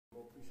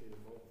appreciate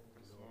it, bro.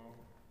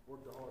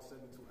 Worked a hard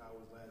 72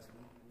 hours last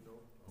week, you know.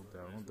 No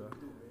doubt, no doubt.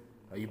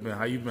 How you been?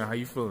 How you been? How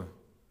you feeling?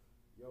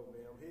 Yo,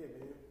 man, I'm here,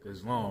 man.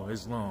 It's long.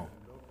 It's long.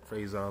 You know?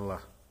 Praise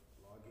Allah.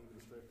 Allah gave me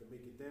the strength to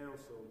make it down,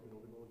 so, you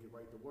know, we're going to get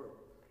right to work.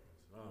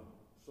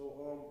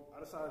 So,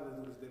 I decided to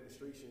do this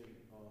demonstration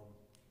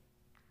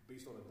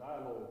based on a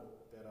dialogue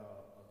that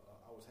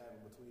I was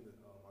having between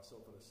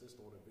myself and a sister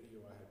on a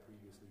video I had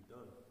previously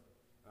done.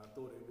 I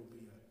thought it would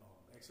be an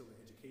excellent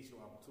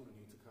educational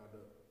opportunity to kind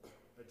of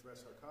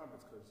address her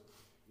comments because,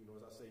 you know,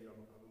 as I say, I've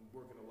been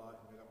working a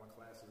lot, and I got my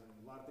classes, and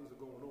a lot of things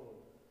are going on.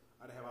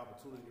 I didn't have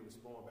opportunity to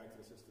respond back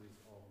to the sister's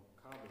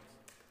comments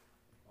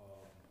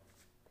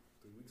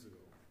 3 weeks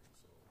ago.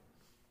 So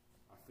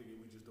I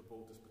figured we just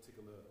devote this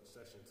particular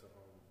session to,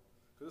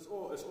 because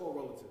it's all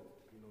relative.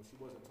 You know, she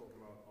wasn't talking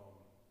about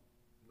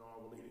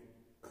non-related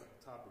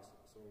topics.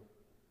 So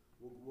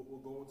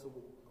we'll go into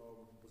what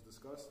was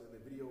discussed, and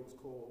the video was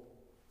called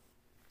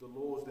 "The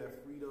Laws That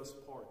Freed Us"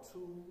 Part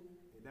 2,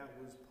 and that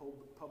was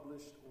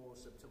published on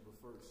September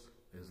 1st,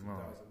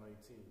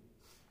 2019.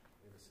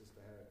 And the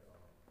sister had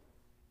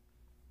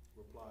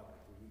replied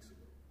like 3 weeks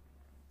ago.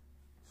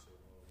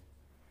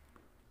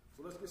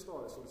 So let's get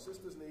started. So the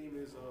sister's name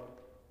is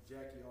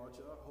Jackie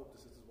Archer. I hope the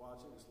sister's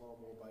watching.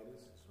 Islam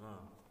Morbitis.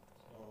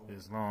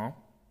 Islam.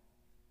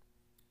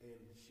 And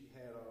she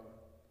had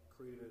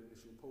created an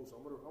initial post.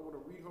 I'm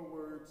gonna read her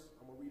words.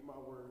 I'm gonna read my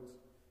words,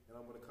 and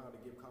I'm gonna kind of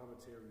give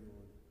commentary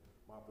on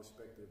my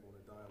perspective on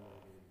the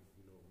dialogue and,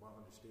 you know, my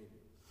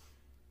understanding.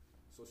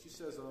 So she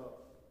says,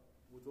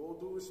 with all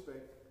due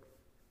respect,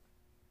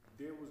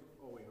 there was.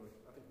 Oh wait, no,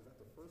 I think was that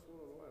the first one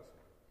or the last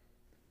one?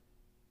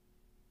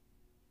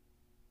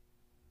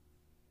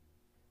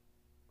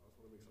 I just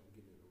want to make sure I'm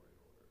getting it in the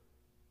right order.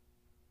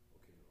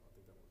 Okay, no, I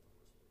think that was the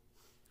first one.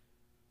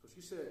 So she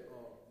said,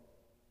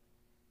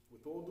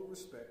 with all due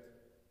respect,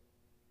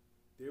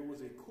 there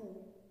was a coup,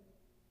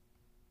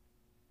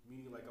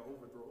 meaning like an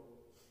overthrow,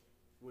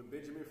 when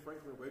Benjamin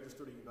Franklin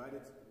registered, I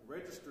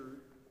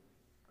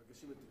guess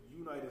she went to the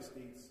United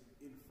States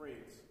in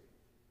France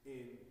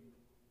and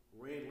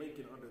ran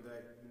Lincoln under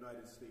that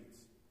United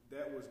States.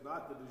 That was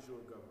not the de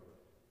jure government.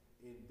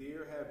 And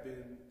there have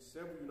been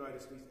several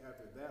United States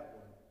after that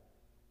one.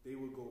 They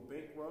would go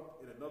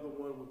bankrupt and another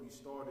one would be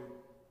started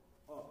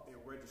up and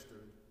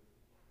registered.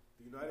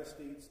 The United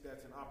States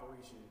that's in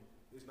operation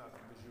is not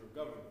the de jure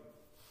government.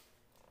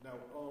 Now,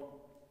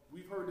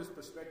 we've heard this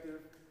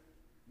perspective,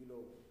 you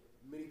know,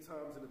 many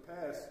times in the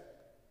past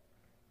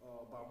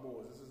by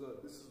Moors.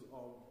 This is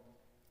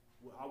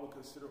what I would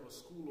consider a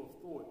school of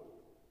thought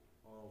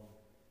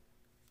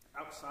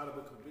outside of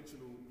the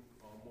conventional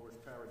Moorish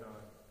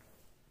paradigm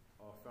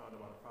founded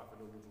by the Prophet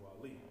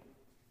Ali.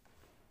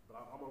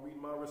 But I'm gonna read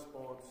my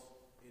response,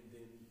 and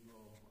then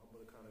I'm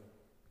gonna kind of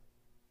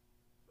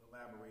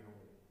elaborate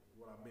on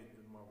what I meant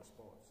in my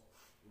response,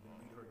 and then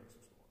read her next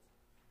response.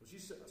 But she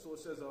said, so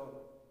it says,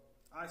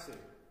 I say,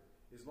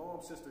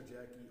 Islam sister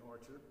Jackie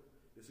Archer.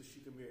 This is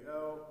Shikamir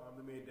L. I'm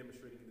the man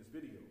demonstrating in this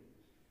video.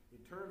 In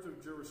terms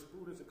of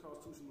jurisprudence and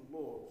constitutional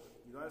law,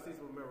 the United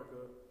States of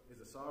America is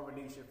a sovereign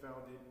nation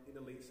founded in the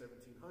late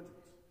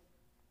 1700s.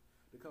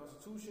 The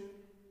Constitution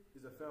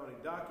is a founding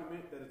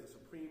document that is the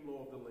supreme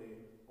law of the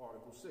land,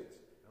 Article 6.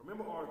 Now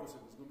remember Article 6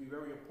 is going to be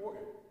very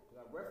important,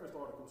 because I referenced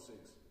Article 6,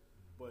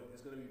 but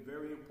it's going to be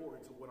very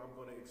important to what I'm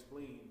going to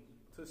explain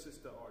to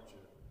Sister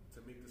Archer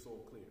to make this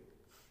all clear.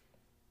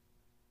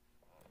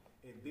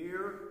 And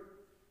there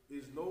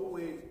is no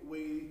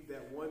way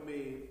that one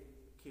man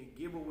can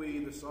give away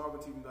the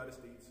sovereignty of the United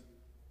States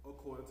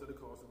according to the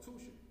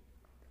Constitution.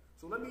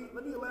 So let me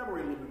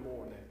elaborate a little bit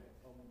more on that.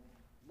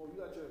 Mo, you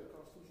got your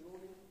Constitution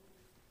on you?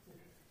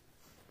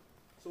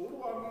 So what do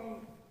I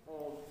mean?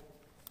 Okay.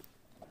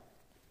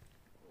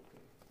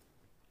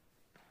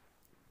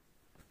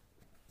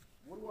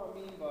 What do I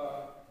mean by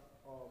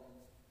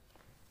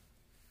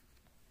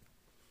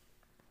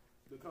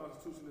the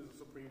Constitution is the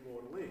supreme law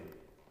of the land?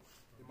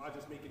 Am I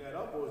just making that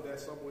up, or is that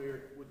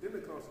somewhere within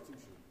the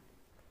Constitution?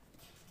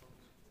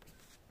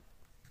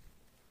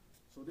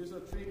 So there's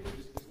a thing,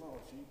 this law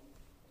sheet,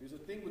 there's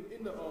a thing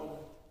within the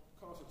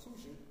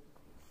Constitution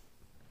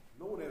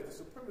known as the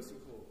Supremacy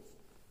Clause.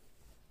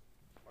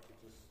 If I could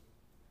just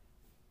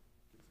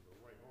get to the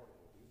right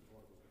article. These are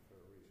articles of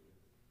Confederation.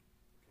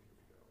 Okay, here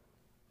we go.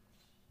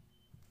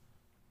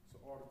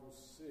 So Article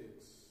 6.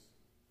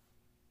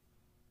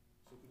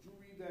 So could you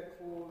read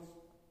that clause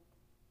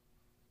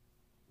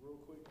real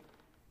quick?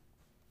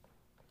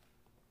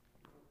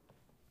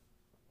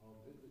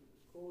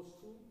 Clause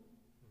 2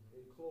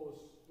 and Clause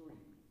 3.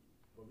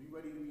 But be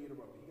ready to be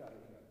interrupted. He got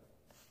it.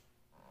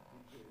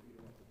 Be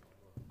interrupted.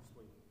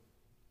 Explain.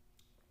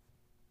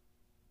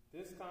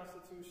 This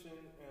Constitution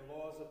and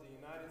laws of the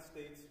United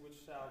States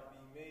which shall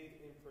be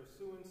made in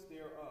pursuance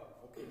thereof.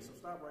 Okay, so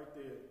stop right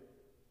there.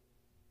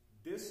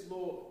 This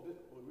law,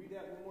 read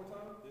that one more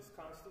time. This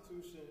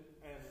Constitution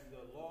and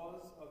the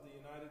laws of the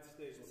United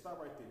States. So stop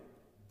right there.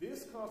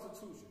 This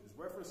Constitution is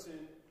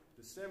referencing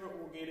the 7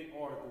 organic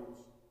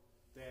articles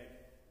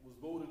that was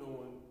voted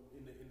on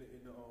in the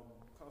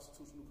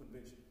Constitutional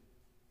Convention.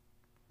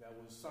 that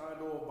was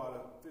signed off by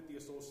the 50 or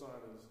so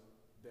signers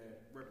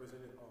that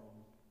represented the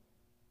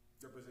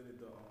 13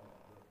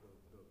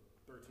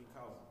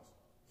 colonies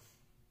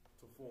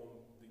to form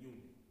the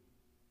Union.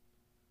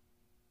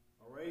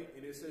 All right,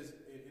 and it says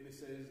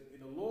in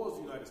the laws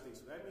of the United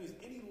States. So that means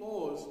any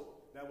laws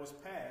that was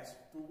passed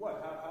through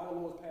what? How are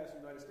laws passed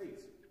in the United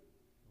States?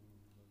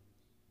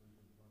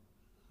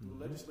 Through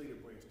the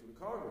legislative branch, through the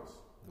Congress.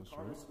 The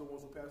Congress is the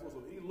ones who pass laws. So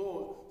any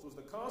law, so it's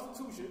the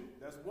Constitution.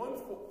 That's one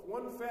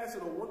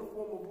facet or one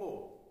form of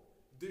law.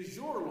 De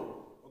jure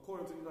law,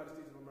 according to the United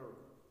States of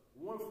America.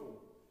 One form.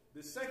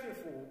 The second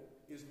form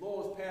is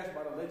laws passed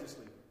by the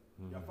legislature.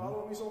 Y'all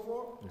following me so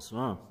far? Yes,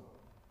 ma'am.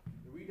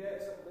 Read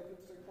that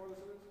second part of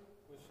the sentence.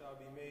 Which shall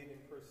be made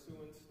in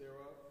pursuance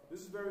thereof.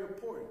 This is very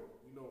important.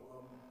 You know,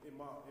 in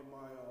my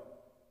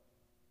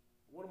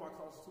one of my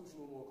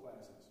constitutional law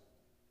classes,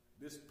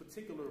 this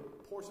particular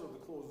portion of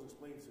the clause was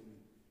explained to me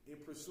that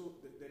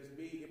is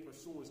made in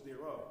pursuance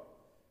thereof,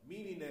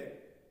 meaning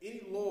that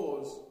any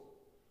laws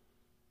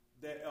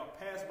that are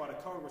passed by the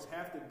Congress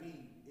have to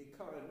be in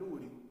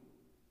continuity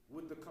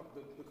with the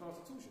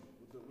Constitution,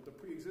 with the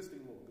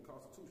pre-existing law, the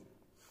Constitution.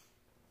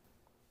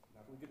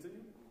 Now, can we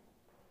continue?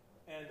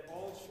 And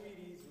all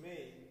treaties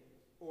made,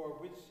 or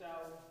which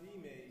shall be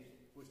made.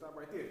 We'll stop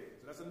right there.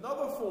 So that's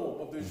another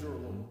form of de jure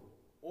law.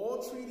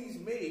 All treaties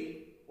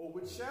made, or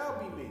which shall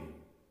be made.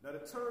 Now, the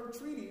term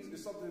treaties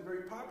is something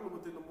very popular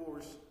within the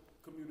Moorish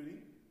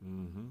community.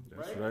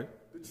 That's right.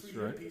 The treaty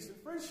of peace and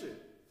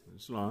friendship.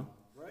 Islam.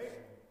 Right?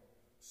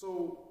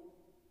 So,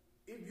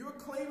 if you're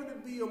claiming to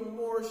be a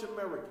Moorish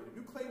American, if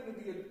you claim to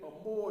be a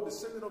Moor,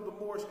 descendant of the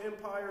Moorish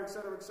Empire,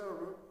 etc.,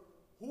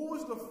 who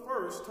was the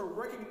first to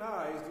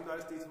recognize the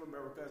United States of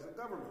America as a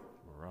government?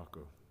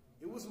 Morocco.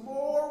 It was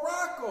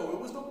Morocco. It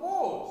was the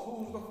Moors,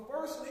 who was the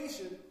first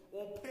nation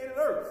on planet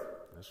Earth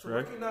to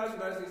recognize the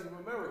United States of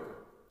America.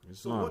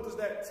 Islam. So what does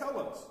that tell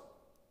us?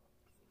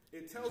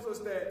 It tells us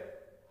that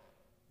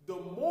the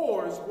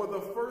Moors were the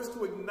first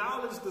to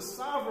acknowledge the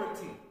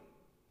sovereignty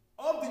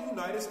of the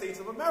United States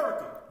of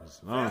America.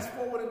 Fast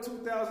forward in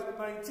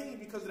 2019,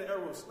 because of the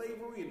era of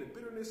slavery and the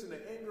bitterness and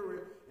the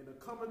anger and the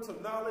coming to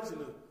knowledge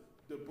and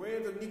the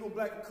brands of Negro,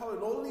 Black, and color,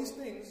 and all of these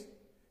things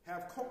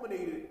have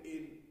culminated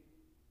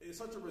in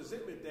such a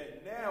resentment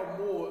that now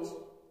Moors,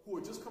 who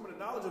are just coming to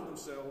knowledge of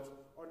themselves,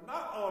 are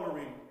not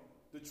honoring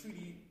the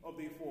treaty of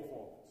their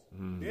forefathers.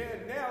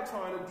 They're now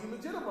trying to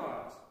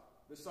delegitimize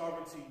the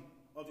sovereignty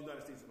of the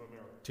United States of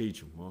America.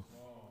 Teach them, huh?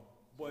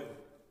 But,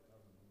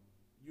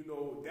 you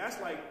know, that's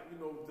like, you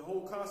know, the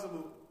whole concept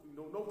of, you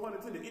know, no pun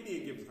intended,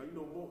 Indian givers. You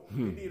know,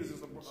 Indian is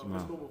just a misnomer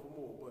for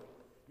more. But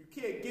you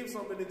can't give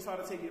something and then try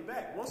to take it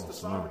back. Once the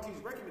sovereignty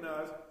is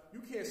recognized,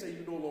 you can't say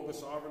you're no longer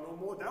sovereign no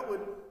more. That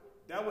would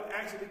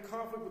actually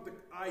conflict with the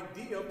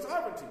idea of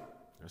sovereignty.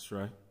 That's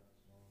right.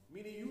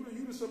 Meaning you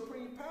the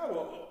supreme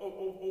power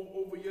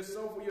over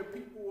yourself or your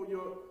people or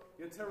your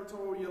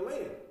territory or your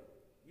land.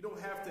 You don't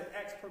have to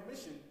ask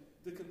permission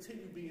to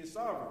continue being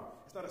sovereign.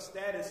 It's not a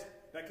status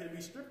that can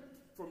be stripped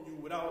from you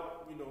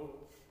without, you know,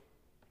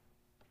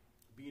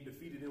 being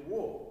defeated in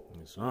war.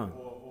 Yes,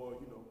 or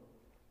you know,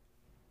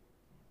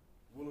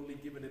 willingly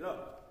giving it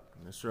up.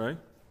 That's right.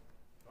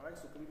 All right,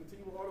 so can we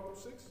continue with Article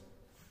 6?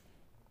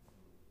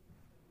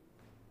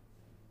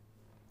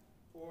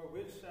 For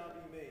which shall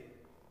be made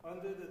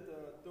under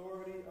the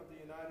authority of the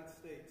United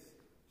States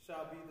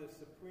shall be the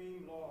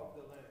supreme law of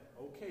the land.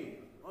 Okay,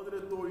 under the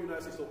authority of the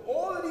United States. So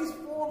all of these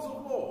forms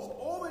of laws,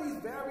 all of these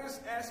various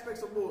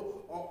aspects of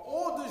law are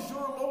all de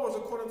jure laws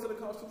according to the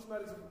Constitution of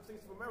the United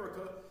States of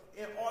America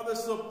and are the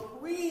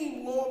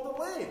supreme law of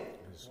the land.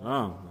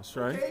 That's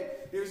right. Okay?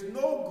 There's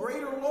no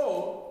greater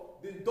law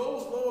than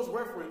those laws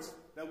referenced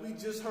that we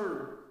just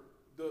heard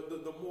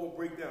the Moor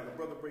break down, the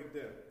brother break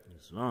down.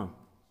 Islam.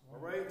 All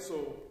right?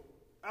 So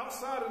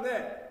outside of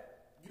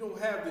that, you don't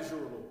have de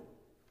jure law.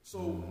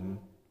 So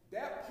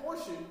that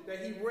portion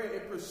that he read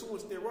in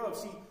pursuance thereof,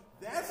 see,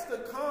 that's the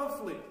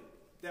conflict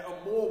that a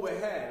Moor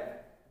would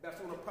have that's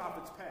on the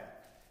prophet's path.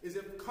 Is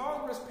if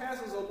Congress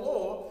passes a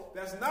law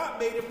that's not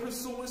made in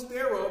pursuance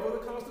thereof of the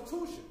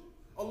Constitution.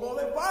 A law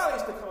that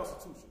violates the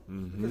Constitution.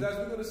 Because as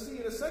we're going to see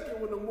in a second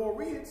when the Moor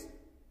reads,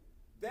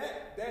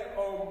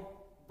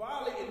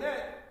 violating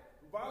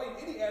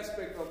any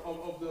aspect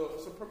of the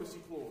supremacy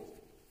clause.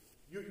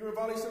 You're in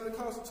violation of the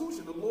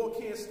Constitution. The law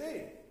can't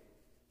stand.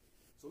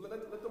 So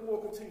let the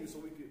Moor continue so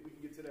we can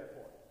get to that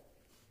part.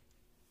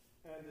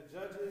 And the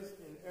judges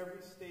in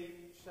every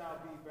state shall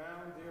be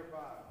bound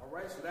thereby. All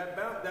right, so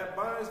that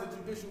binds the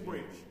judicial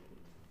branch.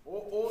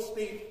 All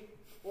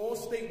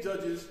state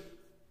judges,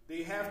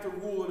 they have to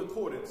rule in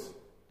accordance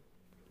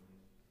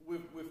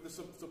with the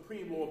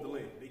supreme law of the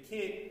land.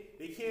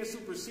 They can't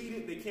supersede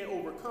it. They can't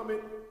overcome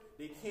it.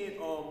 They can't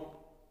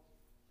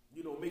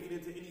make it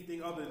into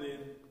anything other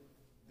than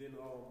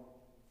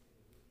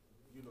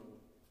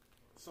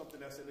something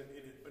that's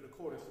in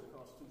accordance to the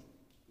Constitution.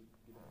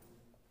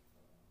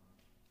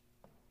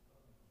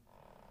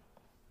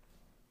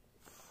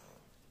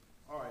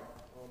 All right,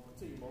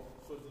 continue, Mo.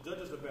 So the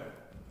judges are bound.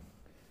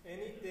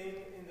 Anything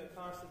in the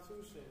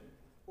Constitution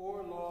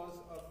or laws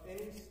of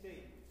any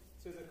state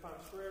To the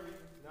contrary,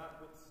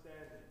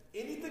 notwithstanding.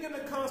 Anything in the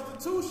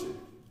Constitution.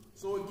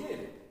 So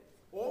again,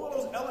 all of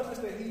those elements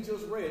that he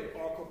just read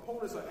are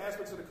components or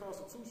aspects of the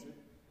Constitution.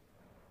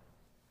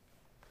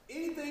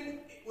 Anything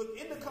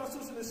within the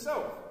Constitution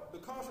itself, the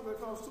construct of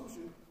the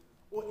Constitution,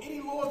 or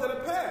any laws that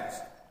are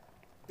passed,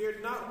 they're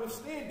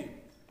notwithstanding.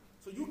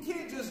 So you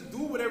can't just do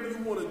whatever you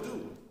want to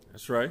do.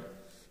 That's right.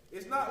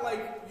 It's not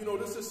like,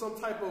 this is some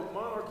type of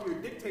monarchy or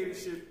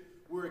dictatorship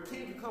where a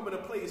king can come into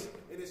place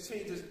and just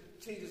change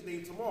his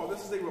name tomorrow.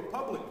 This is a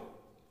republic.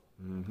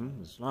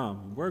 Mm-hmm.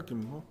 Islam.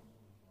 Working, huh?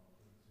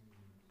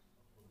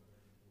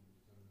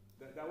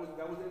 That was in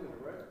there,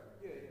 right?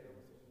 Yeah,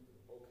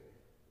 that was it.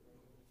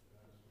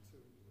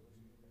 Okay.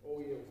 Oh,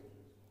 yeah.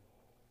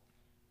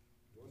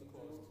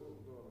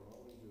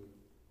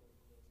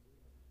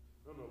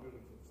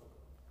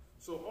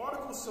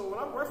 So when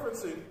I'm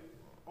referencing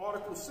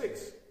Article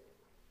 6,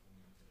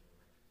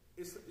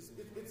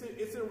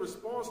 it's in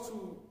response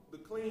to the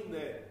claim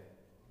that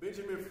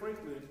Benjamin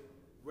Franklin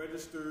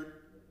registered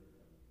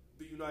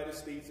the United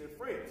States and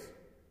France.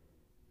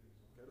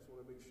 Okay, I just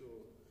want to make sure.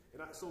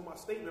 And so my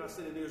statement, I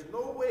said that there's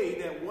no way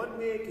that one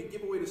man can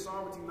give away the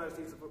sovereignty of the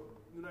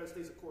United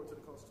States according to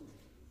the Constitution.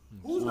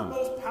 Who's the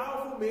most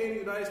powerful man in the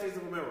United States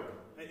of America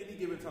at any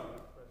given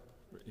time?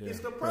 Yeah, it's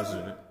the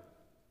president.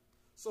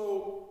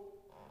 So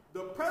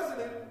the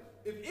president,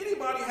 if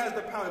anybody has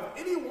the power,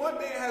 if any one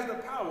man has the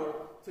power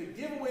to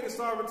give away the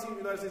sovereignty of the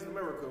United States of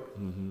America,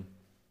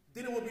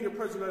 then it would be the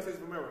president of the United States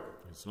of America.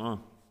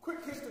 Islam.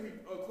 Quick history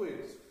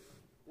quiz.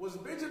 Was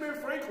Benjamin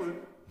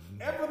Franklin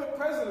ever the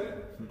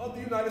president of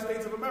the United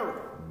States of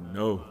America?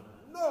 No.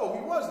 No,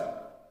 he wasn't.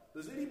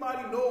 Does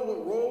anybody know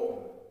what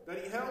role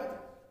that he held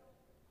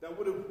that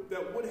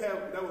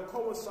would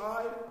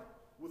coincide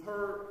with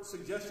her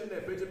suggestion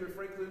that Benjamin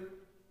Franklin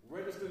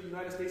register the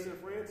United States and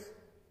France?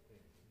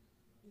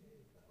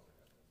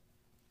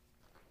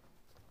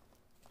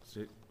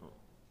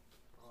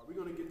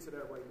 We're going to get to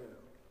that right now.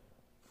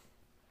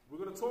 We're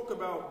going to talk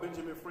about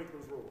Benjamin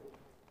Franklin's role.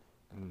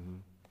 Mm-hmm.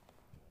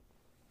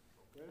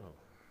 Okay? Oh.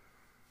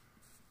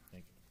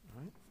 Thank you.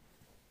 All right.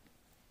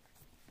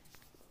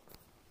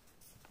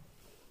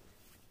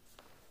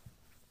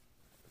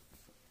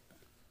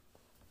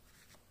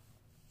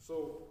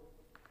 So,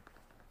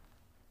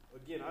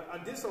 again, I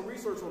did some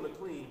research on the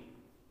claim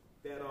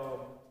that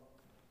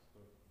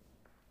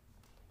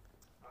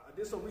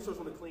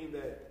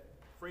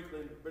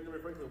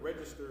Benjamin Franklin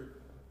registered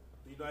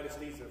the United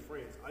States and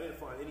France. I didn't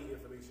find any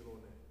information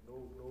on that.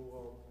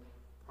 No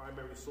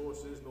primary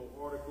sources, no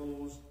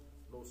articles,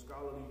 no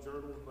scholarly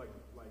journals, like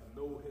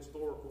no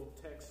historical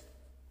text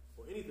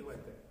or anything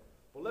like that.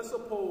 But let's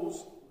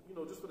suppose,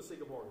 just for the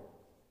sake of argument.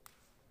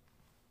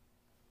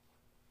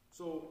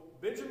 So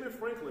Benjamin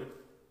Franklin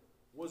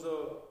was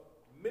a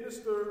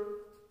minister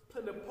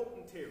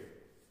plenipotentiary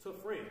to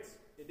France,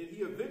 and then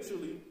he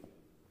eventually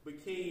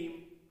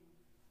became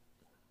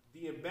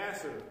the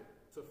ambassador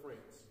to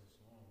France.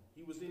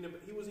 He was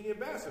the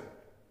ambassador.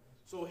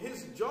 So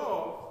his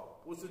job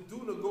was to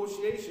do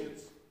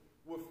negotiations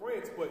with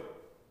France, but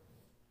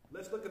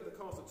let's look at the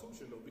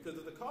Constitution, though, because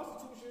does the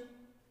Constitution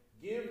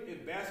give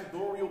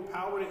ambassadorial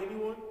power to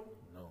anyone?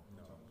 No.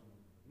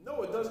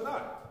 No, it does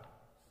not.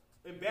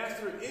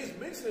 Ambassador is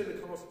mentioned in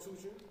the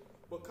Constitution,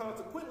 but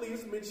consequently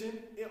it's mentioned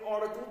in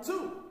Article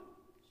 2.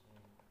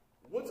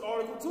 What's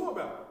Article 2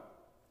 about?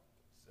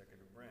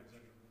 Executive branch.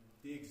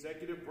 The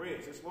executive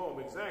branch. Islam,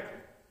 exactly.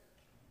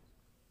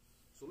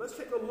 So let's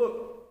take a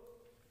look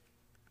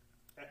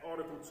at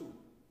Article 2.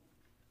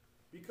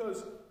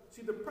 Because,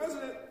 see, the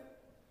president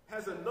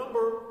has a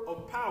number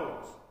of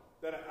powers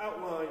that are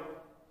outlined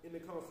in the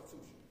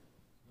Constitution.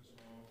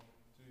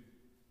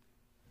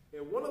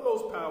 And one of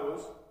those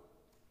powers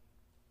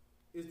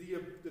is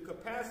the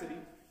capacity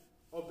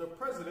of the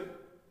president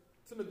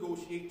to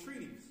negotiate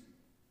treaties.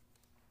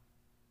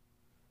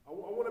 I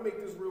want to make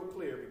this real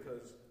clear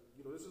because,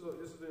 this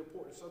is an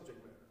important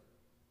subject matter.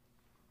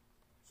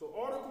 So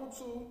Article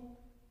 2,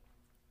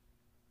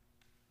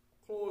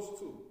 Clause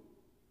 2.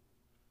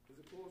 Is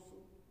it Clause 2?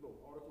 No,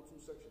 Article 2,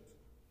 Section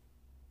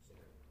 2.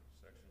 Sorry.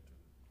 Section 2.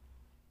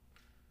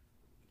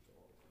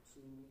 Article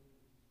 2.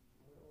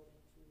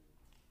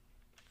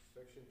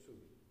 Section 2.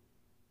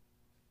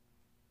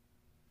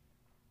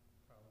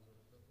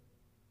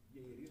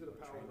 Yeah, these are the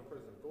powers of the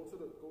president. Go to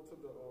the let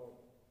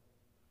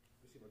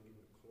me see if I can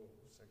give it a clause.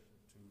 Section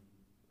 2.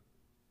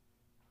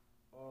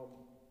 Power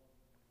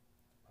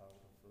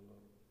to fill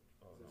up.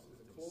 Oh, is no.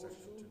 it clause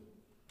 2?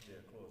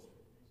 Yeah, clause 2.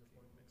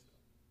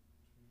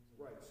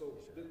 Right,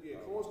 so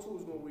clause 2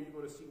 is where you're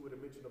going to see with a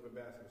mention of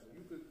ambassador. So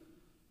you could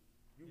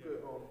read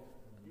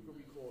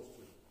clause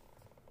 2.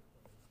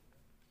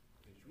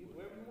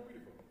 Wherever you want to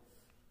read it from.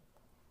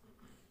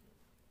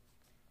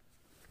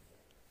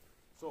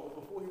 So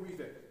before he reads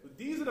that,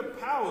 these are the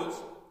powers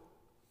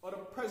of the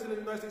President of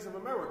the United States of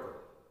America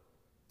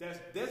that's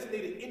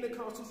designated in the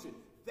Constitution.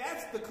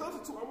 That's the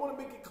Constitution. I want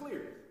to make it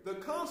clear. The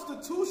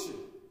Constitution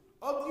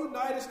of the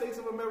United States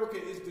of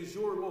America is de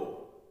jure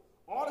law.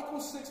 Article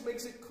 6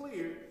 makes it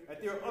clear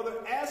that there are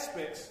other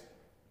aspects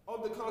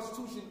of the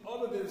Constitution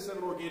other than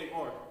 7 organic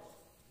articles.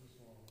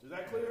 Is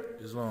that clear?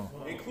 Islam.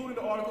 Including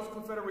the Articles of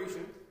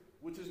Confederation,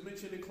 which is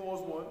mentioned in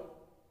Clause 1,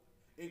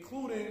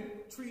 including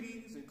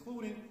treaties,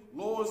 including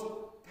laws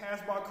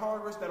passed by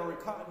Congress that are in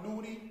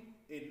continuity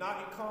and not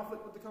in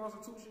conflict with the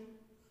Constitution.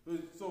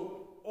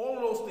 So all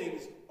of those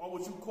things are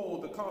what you call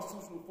the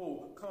constitutional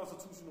fold,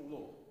 constitutional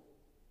law.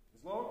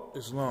 Islam?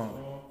 Islam.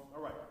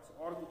 All right, so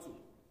Article 2.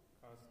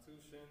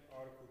 Constitution,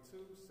 Article 2,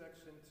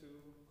 Section 2,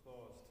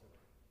 Clause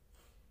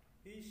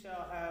 2. He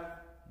shall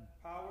have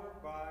power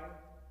by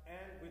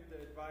and with the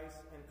advice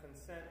and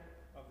consent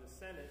of the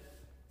Senate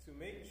to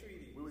make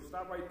treaties. We would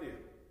stop right there.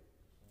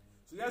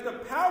 So he has the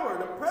power,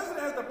 the president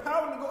has the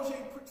power to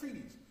negotiate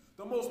treaties.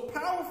 The most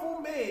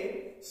powerful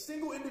man,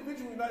 single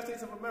individual in the United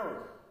States of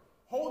America,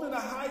 holding the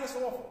highest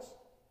office.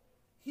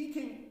 He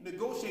can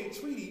negotiate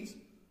treaties,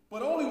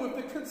 but only with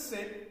the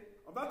consent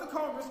of not the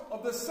Congress,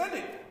 of the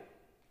Senate.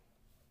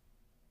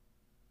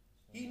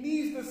 He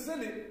needs the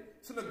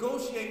Senate to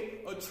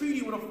negotiate a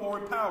treaty with a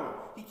foreign power.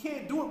 He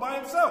can't do it by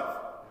himself.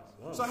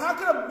 So how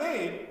can a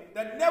man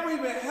that never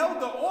even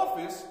held the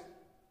office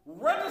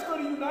register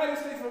the United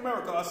States of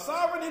America, a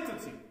sovereign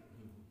entity,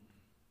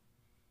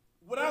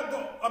 without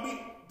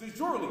de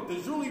jure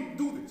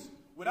do this,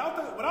 without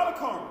a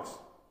Congress,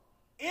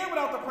 and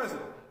without the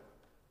president?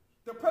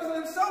 The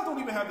president himself don't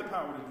even have the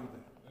power to do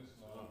that.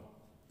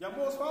 Y'all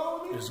Moors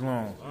following me?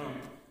 Islam.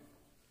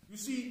 You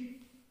see,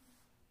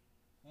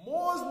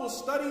 Moors will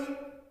study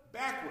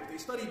backwards. They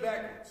study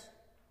backwards.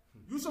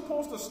 You're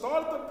supposed to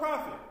start at the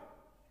prophet.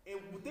 And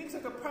with things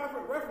like a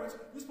prophet reference,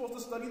 you're supposed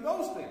to study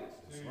those things.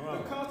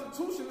 The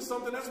Constitution is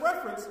something that's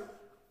referenced,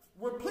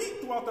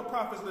 replete throughout the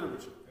prophet's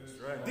literature. That's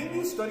right. Then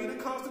you study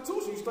the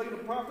Constitution. You study the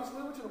prophet's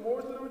literature, the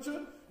Moorish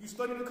literature. You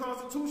study the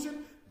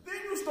Constitution. Then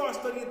you start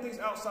studying things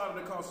outside of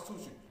the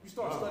Constitution. You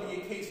start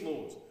studying case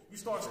laws. You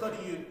start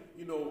studying,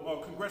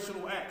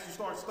 congressional acts. You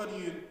start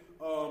studying,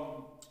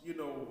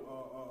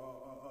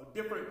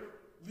 different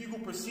legal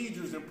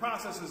procedures and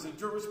processes and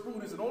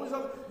jurisprudence and all these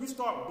other. You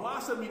start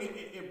blossoming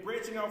and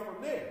branching out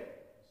from there.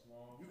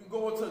 You can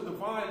go into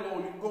divine law.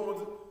 You can go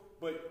into,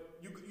 but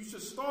you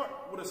should start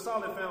with a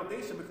solid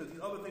foundation, because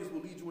these other things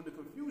will lead you into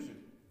confusion.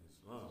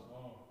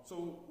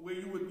 So where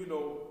you would,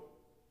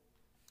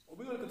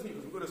 we're going to continue,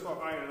 because we're going to start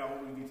ironing out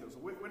all these details. So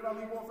where did I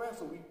leave off at?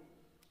 So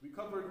we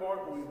covered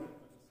article.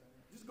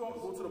 Just go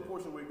to the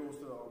portion where it goes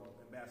to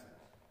ambassadors.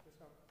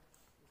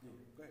 Yeah,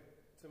 go ahead.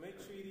 To make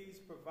treaties,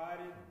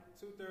 provided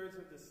 2/3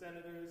 of the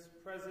senators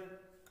present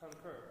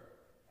concur,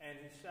 and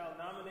he shall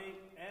nominate,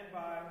 and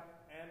by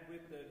and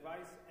with the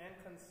advice and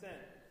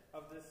consent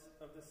of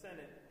the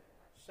Senate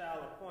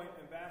shall appoint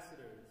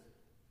ambassadors.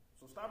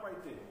 So stop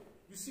right there.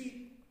 You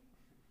see,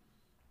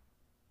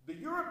 the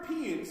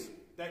Europeans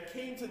that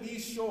came to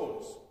these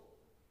shores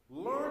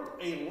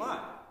learned a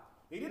lot.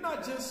 They did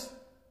not just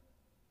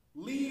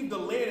leave the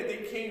land that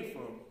they came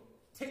from,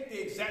 take the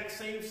exact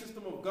same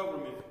system of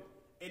government,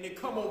 and then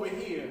come over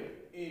here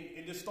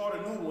and just start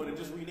a new one and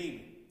just rename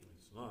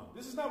it.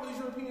 This is not what these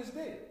Europeans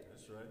did.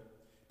 That's right.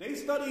 They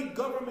studied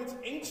governments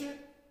ancient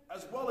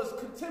as well as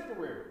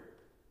contemporary.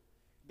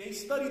 They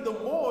studied the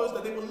Moors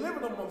that they were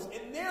living amongst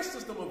in their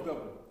system of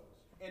government.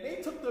 And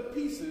they took the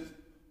pieces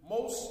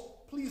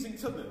most pleasing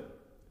to them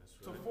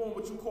to form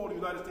what you call the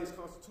United States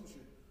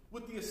Constitution,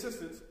 with the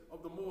assistance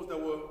of the Moors that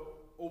were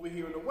over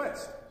here in the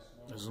West.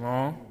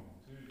 Islam.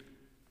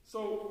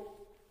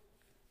 So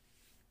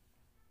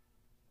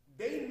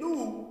they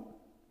knew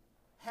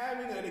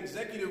having an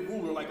executive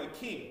ruler like a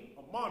king,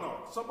 a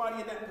monarch,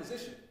 somebody in that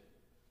position,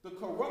 the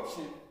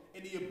corruption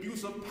and the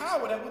abuse of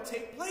power that would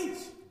take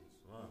place.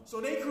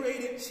 So they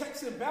created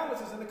checks and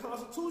balances in the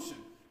Constitution.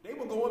 They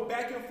were going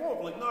back and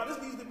forth, like, nah,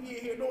 this needs to be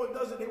in here, no, it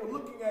doesn't. They were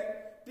looking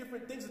at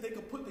different things that they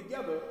could put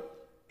together,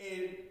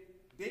 and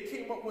they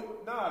came up with,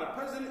 nah, the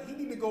president, he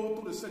need to go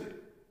through the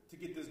Senate to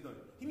get this done.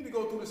 He need to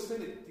go through the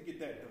Senate to get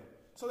that done.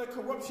 So that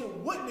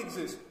corruption wouldn't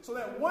exist, so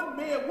that one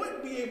man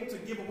wouldn't be able to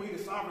give away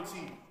the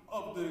sovereignty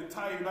of the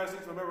entire United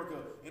States of America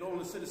and all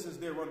the citizens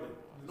there under,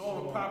 and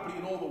all the property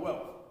and all the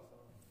wealth.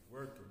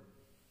 Working.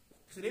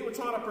 See, they were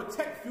trying to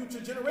protect future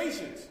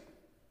generations.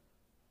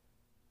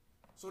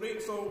 So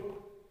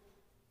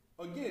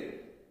again,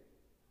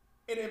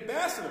 an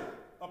ambassador,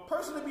 a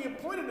person to be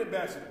appointed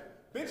ambassador,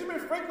 Benjamin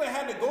Franklin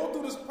had to go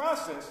through this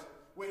process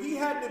where he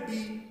had to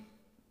be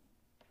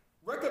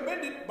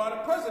recommended by the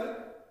president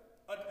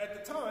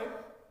at the time,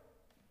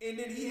 and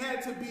then he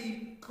had to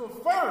be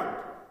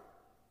confirmed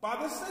by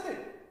the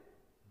Senate.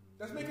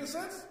 That's making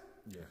sense?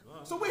 Yeah.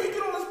 So where he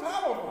get all this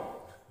power from?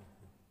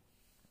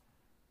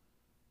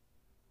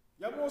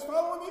 Y'all boys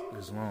following me?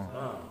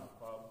 Islam.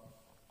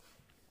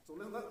 So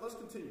let's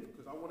continue,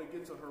 because I want to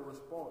get to her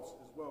response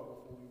as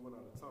well before we run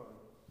out of time.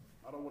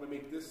 I don't want to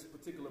make this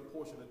particular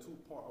portion a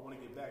two-part. I want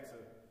to get back to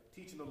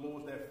teaching the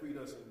laws that freed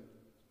us,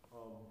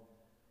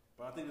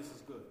 but I think this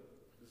is good.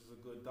 This is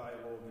a good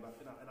dialogue, and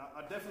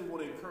I definitely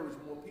want to encourage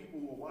more people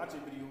who are watching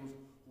videos,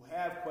 who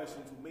have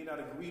questions, who may not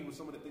agree with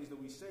some of the things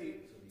that we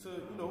say, to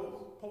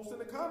post in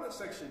the comment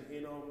section.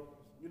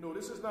 And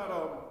this is not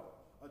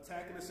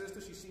attacking the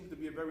sister. She seems to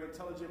be a very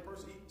intelligent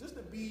person. Just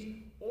to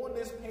be on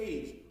this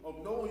page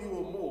of knowing you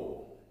a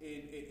Moor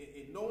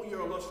and knowing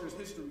your illustrious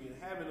history and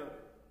having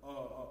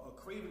a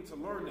craving to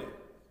learn that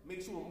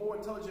makes you a more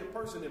intelligent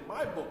person in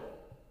my book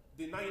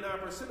than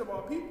 99% of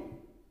our people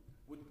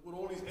with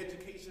all these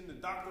education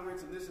and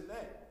doctorates and this and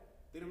that.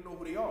 They don't know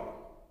who they are.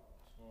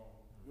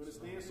 You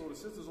understand? So the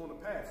sister's on the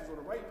path. She's on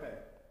the right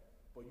path.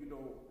 But, you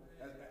know,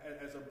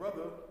 as a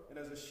brother and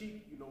as a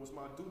sheik, you know, it's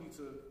my duty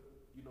to,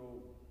 you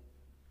know,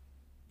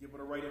 give her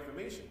the right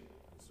information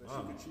so that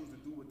she can choose to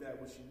do with that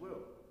what she will.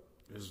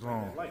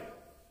 Islam.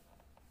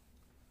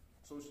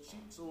 So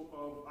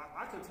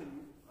I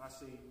continue. I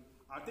say,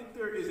 I think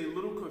there is a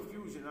little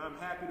confusion. I'm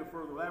happy to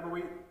further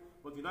elaborate,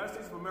 but the United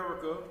States of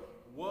America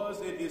was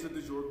and is a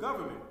de jure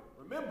government.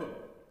 Remember,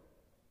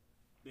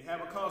 they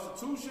have a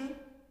constitution.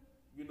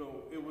 You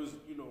know, it was,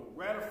 you know,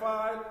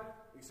 ratified,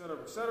 et cetera,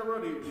 et cetera.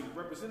 They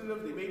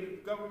representatives, they made the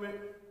government.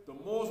 The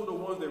Moors were the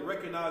ones that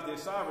recognized their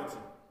sovereignty.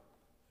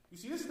 You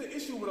see, this is the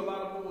issue with a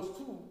lot of Moors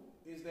too,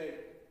 is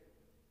that,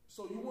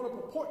 so you want to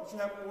purport that you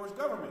have a Moorish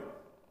government.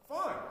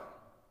 Fine.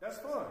 That's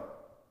fine.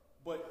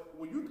 But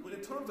when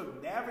in terms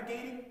of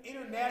navigating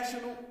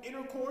international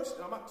intercourse,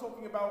 and I'm not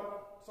talking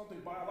about something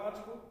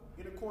biological,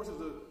 intercourse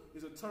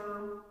is a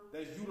term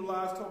that's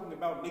utilized talking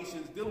about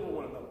nations dealing with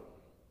one another.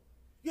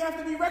 You have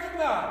to be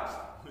recognized.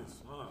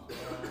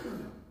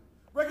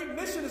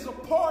 Recognition is a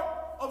part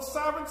of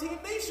sovereignty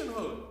and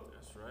nationhood.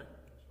 That's right.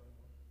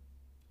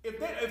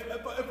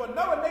 If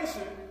another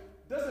nation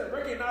doesn't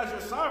recognize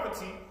your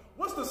sovereignty,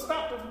 what's to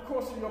stop them from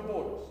crossing your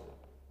borders?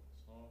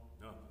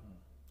 No.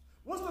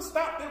 What's to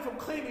stop them from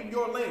claiming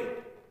your land?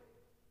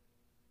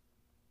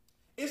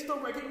 It's the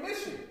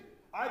recognition.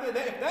 Either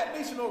that, if that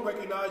nation don't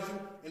recognize you,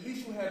 at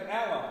least you have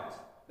allies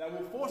that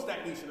will force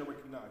that nation to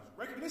recognize you.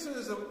 Recognition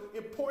is an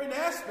important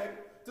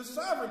aspect to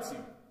sovereignty,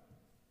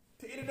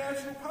 to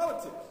international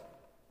politics.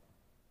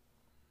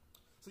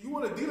 So you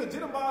want to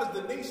delegitimize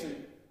the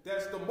nation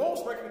that's the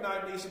most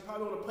recognized nation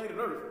probably on the planet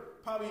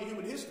Earth, probably in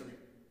human history,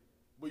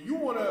 but you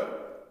want to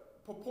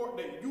purport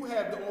that you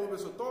have all of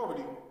this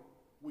authority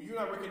when you're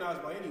not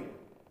recognized by anyone.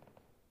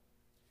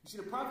 You see,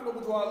 the Prophet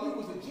Ali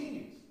was a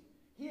genius.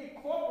 He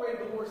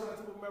incorporated the Moorish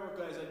of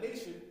America as a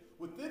nation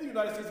within the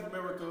United States of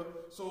America,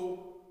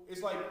 so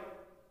it's like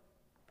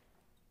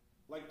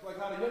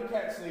how the young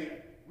cats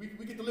say, we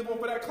get to live off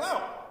of that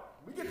clout.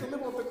 We get to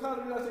live off the clout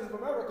of the United States of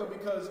America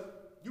because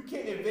you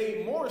can't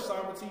invade Moorish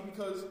sovereignty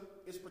because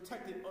it's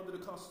protected under the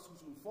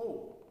constitutional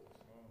fold.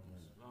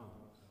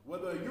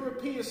 Whether a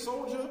European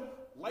soldier,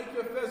 like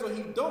your fez or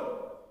he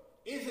don't,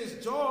 it's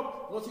his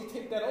job once he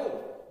take that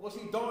oath, once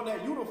he don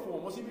that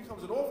uniform, once he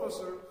becomes an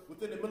officer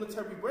within the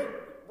military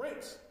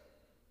ranks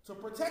to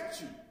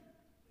protect you.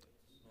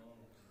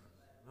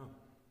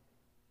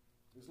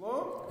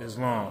 Islam?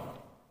 Islam.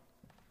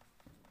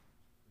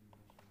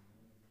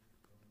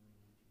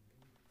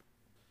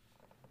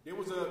 There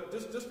was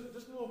just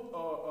a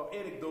little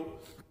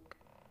anecdote.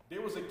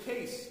 There was a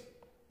case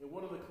in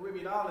one of the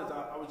Caribbean islands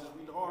I was just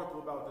reading an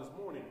article about this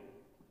morning.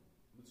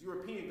 This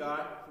European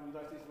guy from the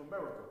United States of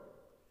America.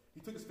 He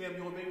took his family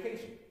on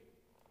vacation.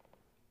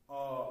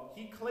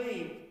 He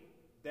claimed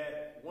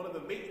that one of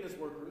the maintenance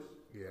workers.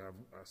 Yeah,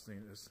 I've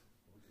seen this.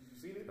 You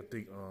seen it? I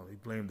think he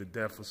blamed the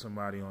death of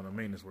somebody on a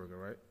maintenance worker,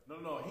 right?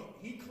 No.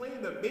 He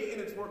claimed the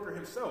maintenance worker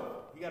himself.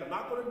 He got a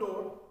knock on the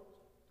door.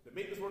 The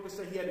maintenance worker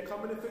said he had to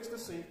come in and fix the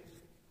sink.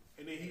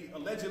 And then he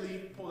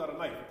allegedly pulled out a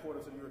knife,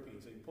 according to the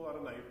Europeans. So he pulled out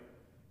a knife.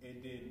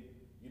 And then,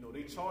 you know,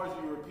 they charged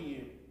the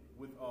European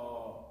with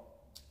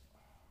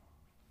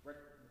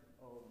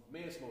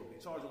manslaughter.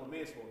 They charged him with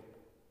manslaughter.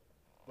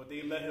 But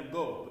they let him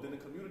go. But then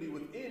the community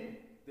within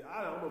the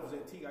island, I don't know if it was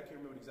Antigua, I can't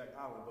remember the exact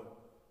island,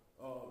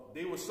 but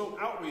they were so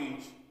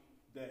outraged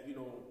that, you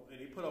know, and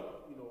they put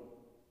up, you know,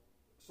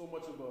 so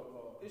much of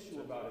a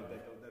issue about it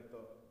that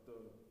the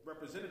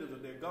representatives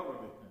of their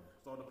government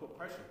started to put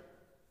pressure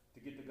to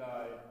get the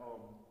guy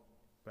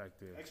back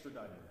there,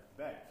 extradited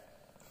back.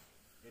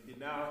 And then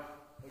now,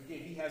 again,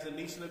 he has a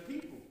nation of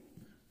people.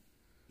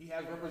 He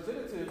has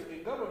representatives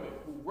in government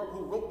who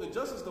wrote the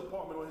Justice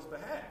Department on his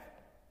behalf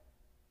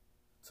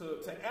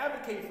to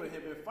advocate for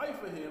him and fight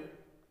for him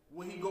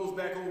when he goes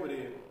back over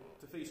there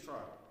to face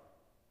trial.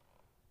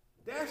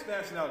 That's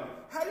nationality.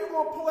 How you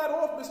gonna pull that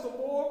off, Mr.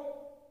 Moore,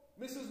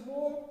 Mrs.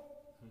 Moore?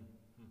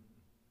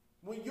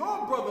 When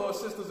your brother or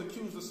sister's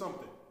accused of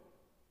something,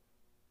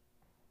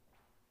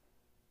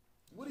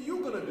 what are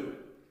you gonna do?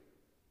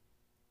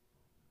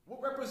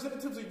 What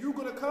representatives are you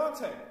gonna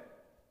contact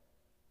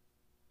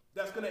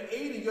that's gonna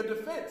aid in your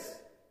defense?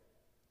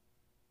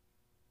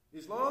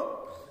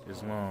 Islam?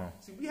 Islam.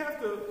 See, we have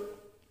to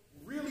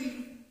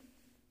really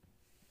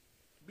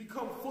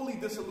become fully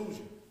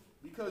disillusioned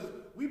because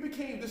we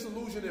became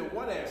disillusioned in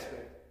one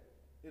aspect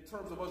in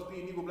terms of us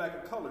being Negro, Black,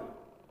 and colored.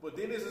 But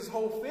then there's this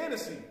whole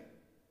fantasy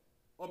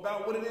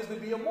about what it is to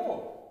be a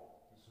Moor,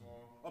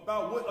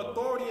 about what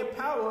authority and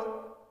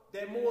power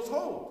that Moors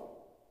hold.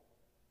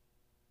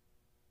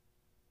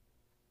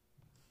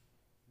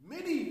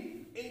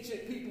 Many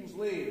ancient people's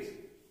lands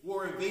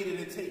were invaded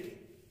and taken.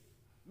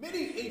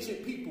 Many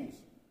ancient peoples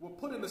were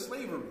put into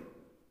slavery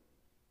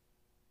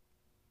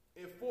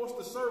and forced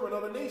to serve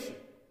another nation.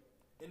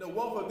 And the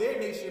wealth of their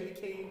nation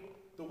became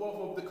the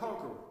wealth of the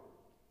conqueror.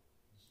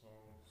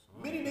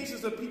 Many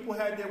nations of people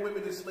had their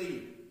women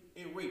enslaved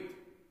and raped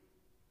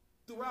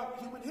throughout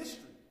human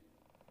history.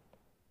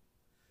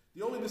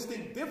 The only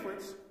distinct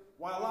difference,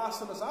 why Allah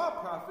sent us our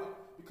prophet,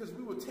 because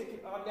we were taking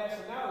our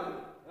nationality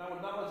and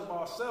our knowledge of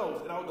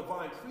ourselves and our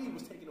divine creed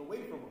was taken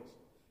away from us,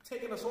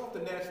 taking us off the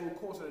natural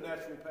course and the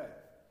natural path.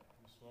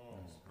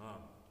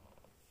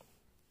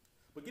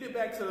 But getting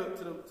back to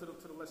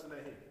the lesson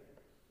at hand,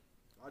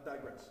 I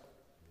digress.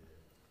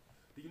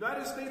 The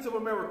United States of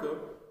America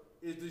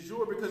is de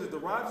jure because it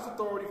derives its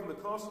authority from the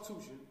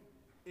Constitution,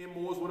 and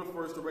Moors were the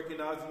first to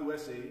recognize the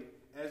USA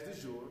as de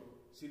jure,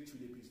 see the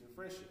Treaty of Peace and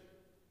Friendship.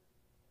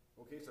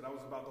 Okay, so that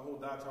was about the whole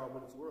diatribe I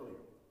went into earlier.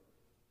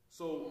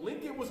 So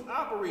Lincoln was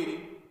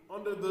operating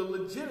under the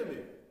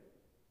legitimate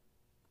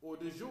or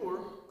de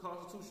jure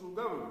constitutional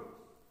government.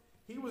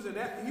 He was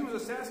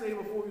assassinated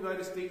before the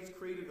United States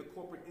created a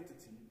corporate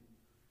entity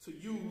to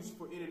use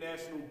for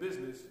international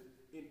business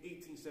in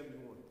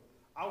 1871.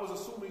 I was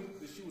assuming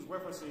that she was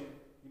referencing,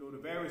 the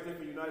various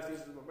different United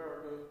States of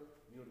America,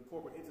 the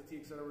corporate entity,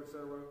 et cetera, et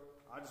cetera.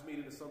 I just made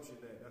an assumption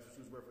that that's what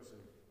she was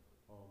referencing.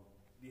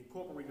 The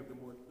incorporating of the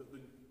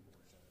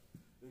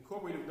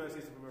incorporated United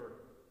States of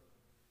America.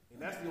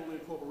 And that's the only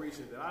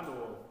incorporation that I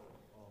know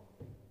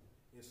of,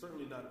 and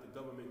certainly not the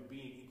government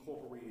being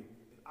incorporated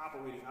and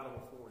operating out of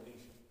a foreign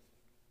nation.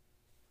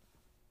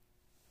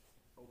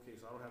 Okay,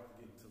 so I don't have to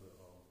get into the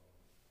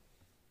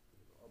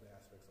other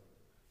aspects of it.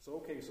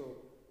 So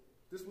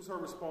this was her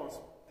response,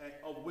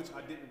 of which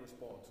I didn't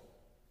respond to.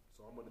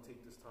 So I'm going to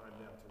take this time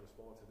now to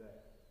respond to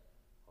that.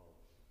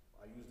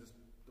 I used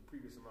the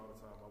previous amount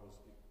of time I was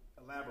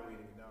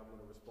elaborating, and now I'm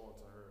going to respond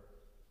to her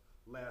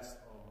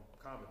last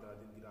comment that I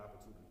didn't get an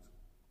opportunity to.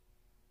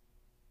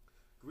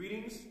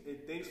 Greetings and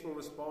thanks for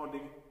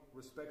responding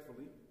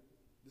respectfully.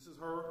 This is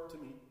her to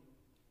me.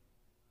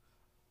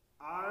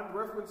 I'm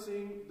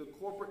referencing the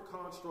corporate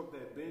construct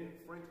that Ben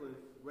Franklin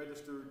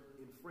registered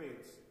in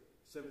France,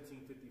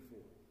 1754.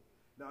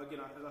 Now,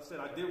 again, as I said,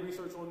 I did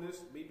research on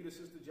this. Maybe the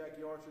sister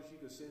Jackie Archer, she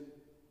could send,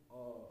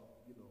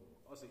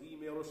 us an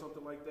email or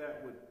something like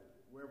that with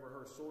wherever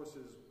her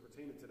sources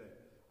pertaining to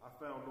that. I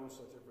found no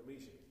such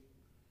information.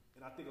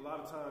 And I think a lot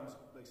of times,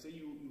 like say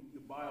you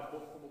buy a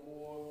book from a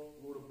Moor,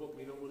 wrote a book,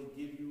 and they don't really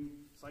give you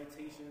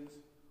citations,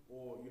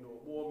 or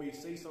a Moor may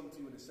say something to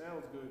you and it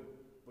sounds good,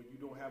 but you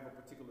don't have a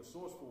particular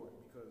source for it,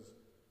 because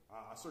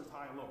I searched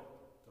high and low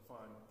to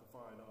find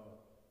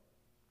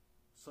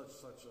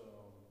such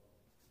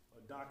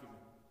a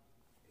document,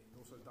 and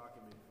no such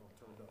document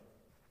turned up.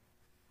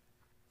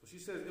 So she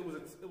says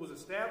it was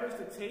established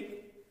to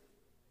take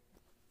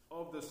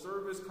of the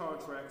service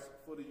contracts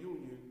for the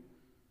Union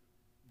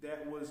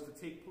that was to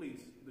take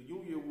place. The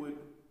Union would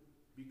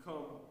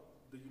become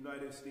the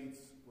United States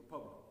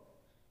Republic.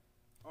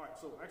 All right,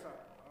 so actually,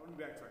 let me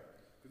backtrack,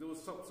 because there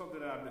was something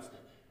that I missed.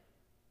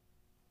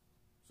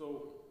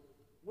 So,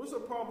 what's the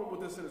problem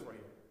with this sentence right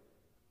here?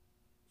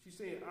 She's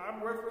saying,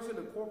 I'm referencing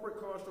the corporate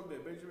construct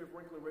that Benjamin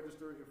Franklin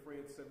registered in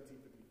France,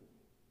 1754.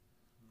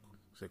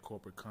 Say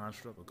corporate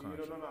construct or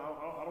contract? No,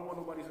 I don't want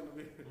nobody's in the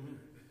video.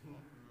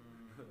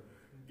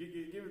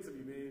 Give it to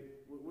me, man.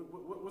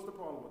 What's the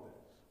problem with that?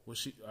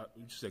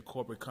 You said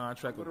corporate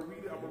contract? I'm going to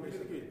read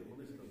it again.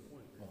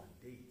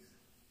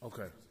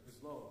 Okay.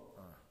 It's long.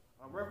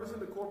 I'm referencing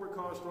the corporate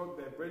construct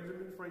that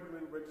Benjamin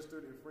Franklin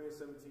registered in France,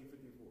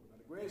 1754. Now,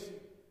 the grad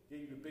sheet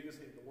gave you the biggest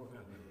hit in the world.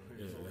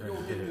 So if you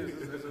don't get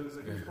this, it's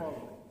a huge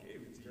problem.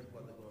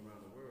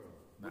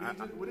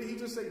 What did he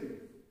just say to you?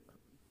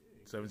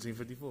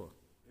 1754.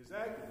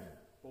 Exactly.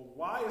 But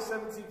why is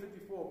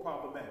 1754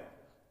 problematic?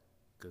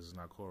 Because it's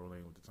not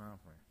correlating with the time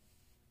frame.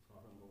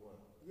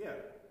 Yeah.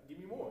 Give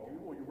me more.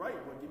 You're right,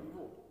 but give me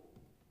more.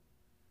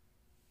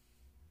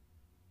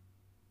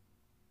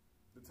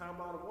 The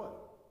timeline of what?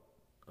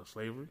 Of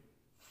slavery?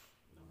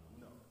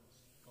 No.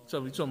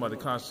 So you're talking about the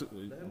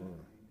Constitution.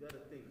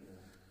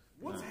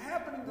 What's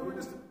happening during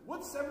this?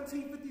 What's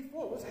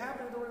 1754? What's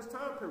happening during this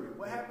time period?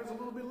 What happens a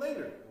little bit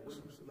later? What are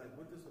you talking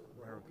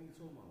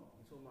about?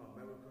 You talking about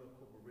America,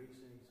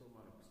 corporation? You talking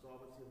about the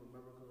sovereignty of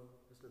America?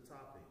 What's the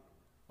topic?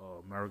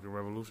 American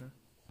Revolution?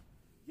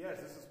 Yes,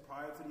 this is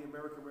prior to the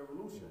American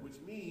Revolution, which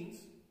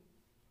means,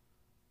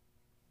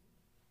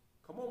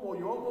 come on, Mo,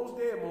 you're almost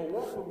there, Mo.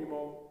 Walk with me,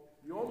 Mo.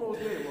 You're almost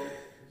there, Mo.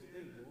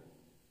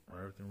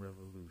 American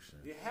Revolution.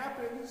 It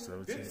happened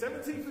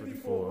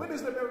 1754. When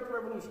is the American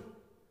Revolution?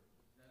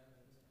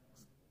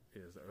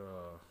 Is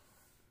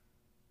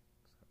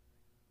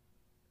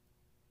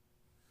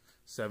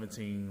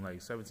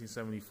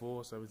 1774,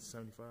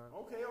 1775.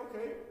 Okay.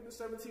 In the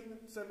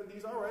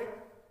 1770s, all right.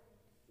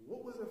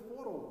 What was it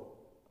fought over?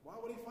 Why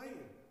were they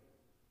fighting?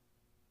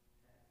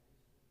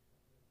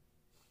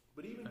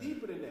 But even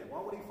deeper than that,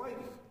 why were they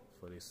fighting?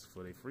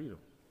 For their freedom.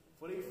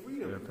 For their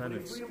freedom. For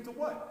their freedom to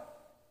what?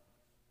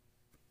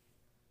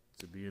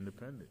 To be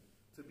independent.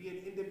 To be an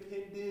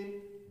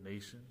independent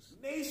nation.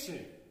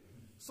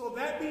 So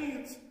that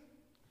means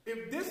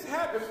If this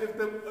happened, if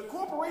the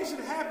incorporation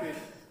happened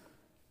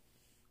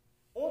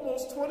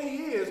almost 20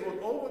 years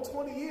or over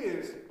 20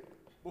 years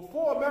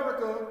before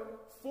America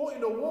fought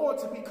in a war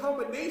to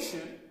become a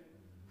nation,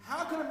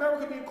 how could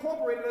America be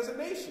incorporated as a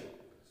nation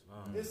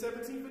in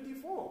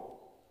 1754?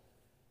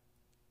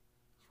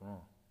 It's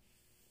wrong.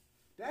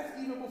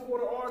 That's even before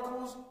the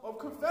Articles of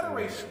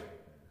Confederation.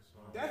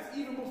 That's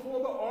even before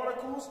the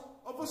Articles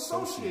of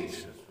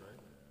Association.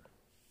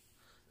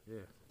 Yeah.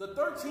 The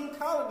 13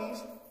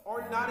 colonies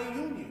are not a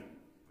union.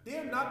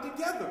 They're not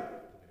together.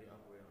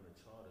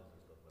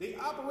 They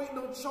operate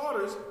on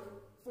charters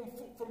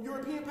from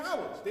European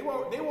powers. They were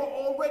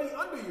already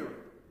under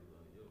Europe.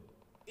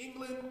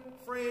 England,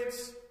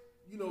 France,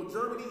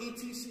 Germany,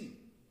 etc.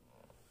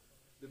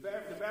 The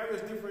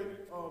various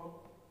different,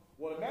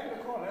 the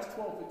Magna Carta, that's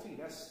 1215.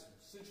 That's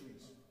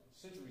centuries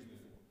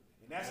before.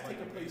 And that's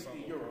taking place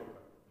in Europe.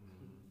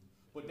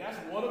 But that's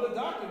one of the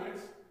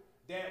documents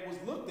that was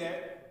looked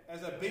at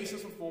as a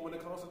basis for forming the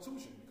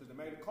Constitution, because the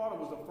Magna Carta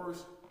was the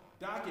first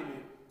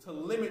document to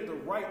limit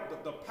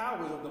the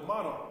powers of the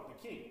monarch,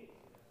 the king.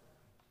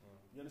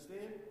 You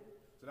understand?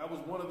 So that was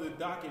one of the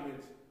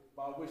documents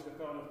by which the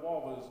founding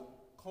fathers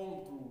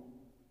combed through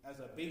as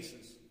a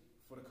basis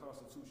for the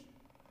Constitution.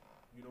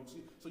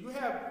 So you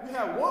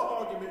have one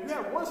argument,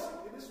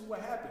 and this is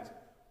what happens.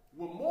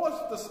 When Moors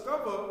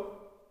discover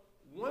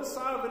one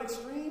side of an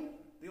extreme,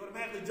 they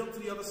automatically jump to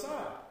the other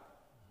side.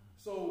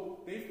 So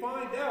they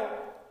find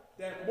out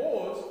that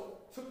Moors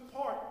took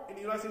part in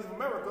the United States of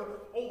America.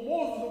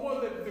 Moors was the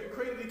ones that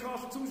created the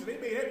Constitution.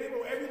 They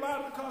wrote every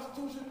line of the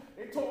Constitution.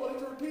 They told all the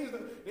Europeans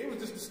that they was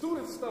just the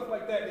students and stuff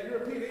like that. The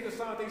Europeans, they just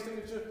signed their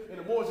signature, and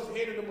the Moors just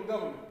handed them a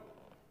government.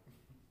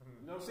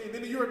 You know what I'm saying?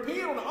 Then the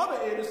European on the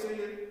other end is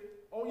saying,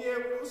 oh yeah,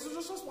 this is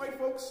just us white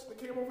folks that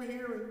came over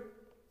here and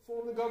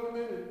formed the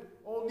government, and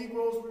all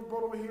Negroes were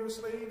brought over here as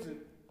slaves.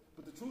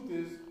 But the truth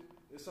is,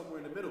 it's somewhere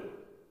in the middle.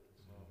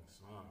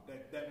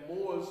 That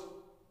Moors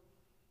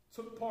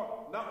took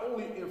part not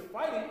only in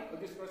fighting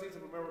against the United States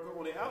of America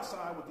on the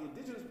outside with the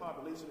indigenous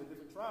population and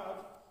different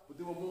tribes, but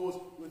there were Moors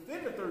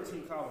within the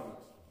 13 colonies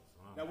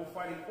that were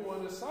fighting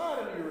on the side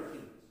of the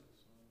Europeans,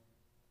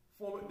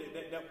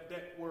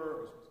 that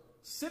were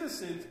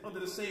citizens under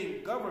the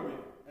same government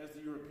as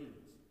the Europeans.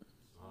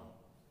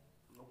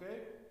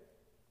 Okay?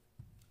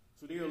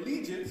 So their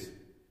allegiance,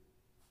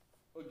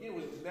 again,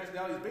 which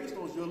nationality is based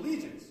on, is your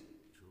allegiance.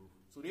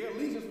 So their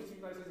allegiance was to the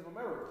United States of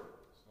America.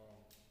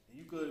 And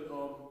you could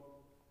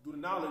do the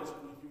knowledge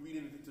if you read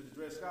into the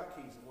Dred Scott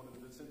case and one of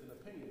the dissenting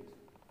opinions.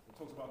 It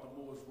talks about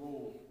the Moors'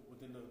 role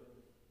within the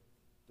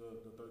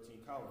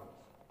 13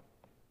 colonies.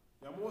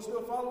 Y'all more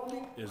still following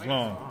me?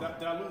 Islam.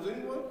 Did I lose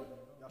anyone?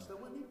 Y'all still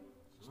with me?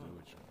 Still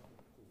with you.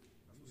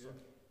 That's what's up.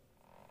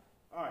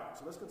 All right,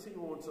 so let's continue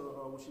on to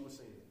what she was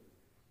saying.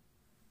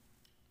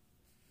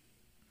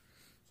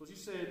 So she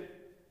said,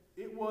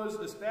 it was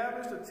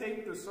established to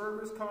take the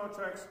service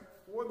contracts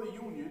for the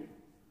union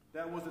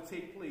that was to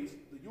take place,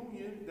 the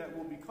union that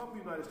will become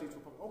the United States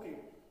Republic. Okay,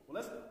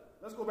 well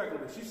let's go back a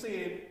little bit. She's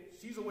saying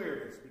she's aware of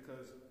this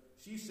because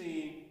she's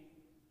saying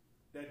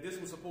that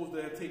this was supposed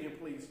to have taken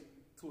place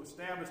to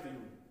establish the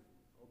union.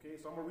 Okay,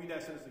 so I'm gonna read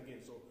that sentence again.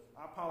 So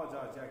I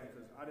apologize, Jackie,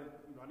 because I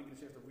didn't get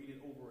a chance to read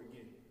it over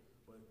again.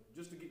 But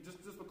just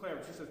for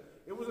clarity, she says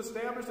it was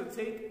established to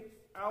take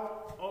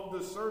out of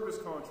the service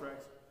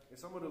contracts, and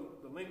some of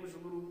the language is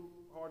a little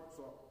hard,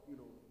 so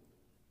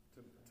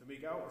to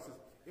make out. It says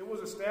it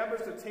was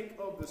established to take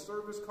of the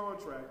service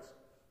contracts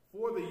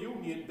for the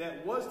union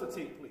that was to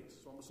take place.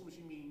 So I'm assuming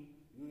she means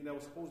the union that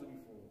was supposed to be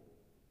formed,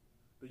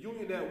 the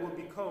union that would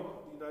become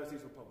the United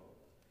States Republic.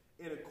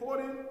 And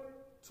according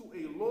to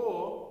a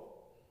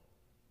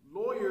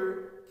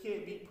lawyer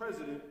can't be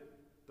president.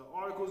 The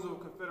Articles of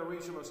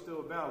Confederation are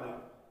still valid,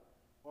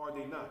 are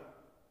they not?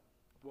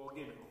 Well,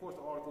 again, of course,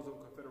 the Articles of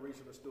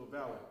Confederation are still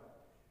valid.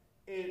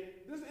 And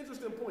this is an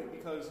interesting point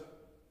because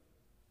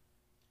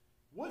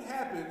what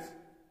happens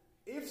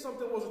if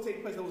something was to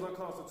take place that was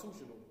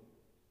unconstitutional,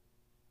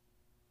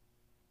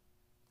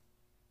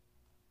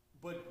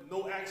 but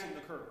no action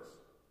occurs?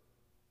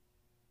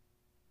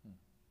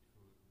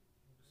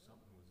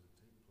 Something was to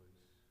take place.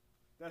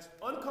 That's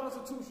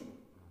unconstitutional,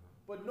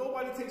 but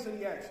nobody takes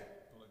any action.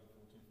 Like the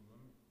 14th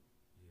Amendment?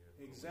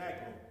 Yeah.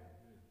 Exactly.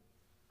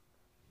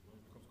 They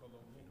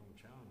don't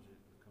challenge it.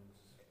 It becomes...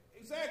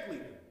 Exactly.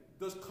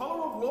 Does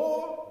color of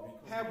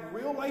law have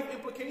real life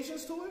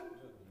implications to it?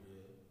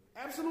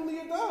 Yeah. Absolutely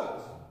it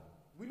does.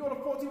 We know the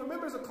 14th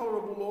Amendment is a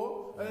colorable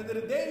law. At the end of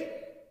the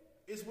day,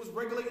 it's what's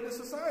regulating the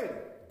society.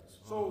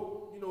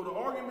 So, the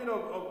argument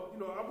of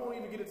I won't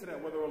even get into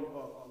that, whether a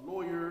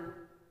lawyer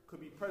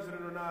could be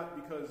president or not,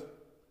 because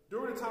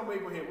during the time of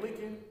Abraham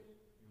Lincoln,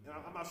 and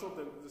I'm not sure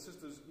if the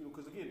sisters,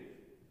 because again,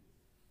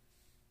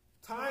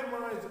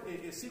 timelines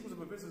and sequence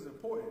of events is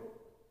important.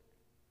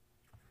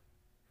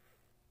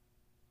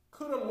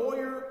 Could a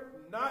lawyer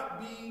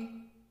not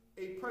be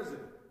a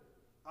president?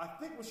 I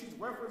think what she's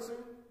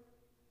referencing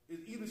is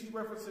either she's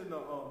referencing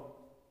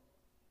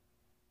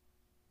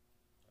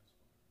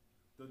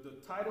the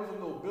titles of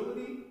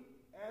nobility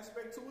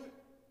aspect to it,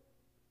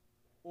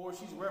 or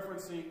she's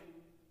referencing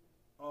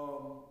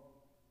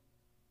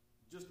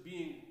just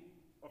being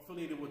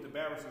affiliated with the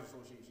Barristers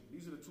Association.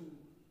 These are the two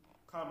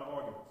common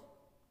arguments.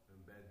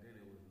 And back then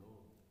it was no.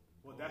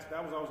 Well, that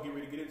was what I was getting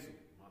ready to get into.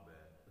 My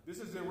bad. This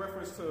is in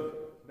reference to,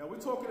 now we're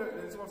talking,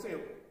 that's what I'm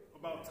saying,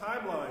 about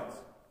timelines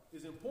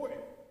is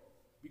important.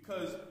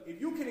 Because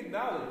if you can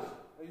acknowledge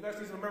that the United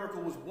States of America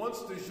was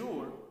once de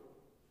jure,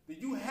 then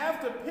you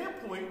have to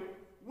pinpoint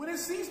when it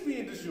ceased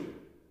being de jure.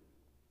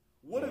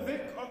 What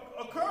event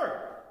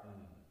occurred?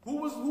 Who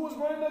was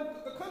running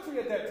the country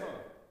at that time?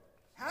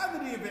 How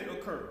did the event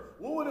occur?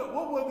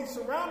 What were the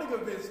surrounding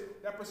events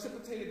that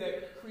precipitated,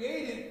 that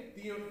created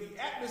the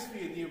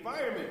atmosphere, the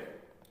environment,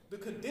 the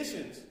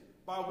conditions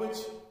by which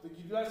the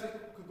United States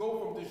could go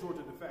from de jure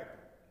to de facto?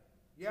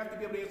 You have to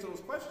be able to answer those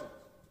questions.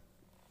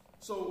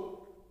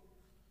 So,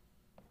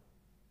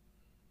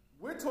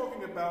 we're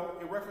talking about,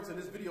 in reference to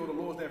this video, the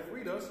laws that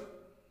freed us,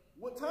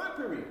 what time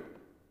period?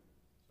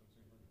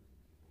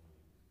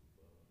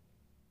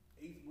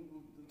 In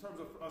terms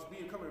of us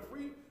becoming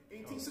free,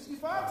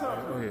 1865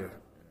 time period.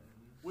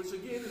 Which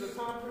again is a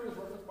time period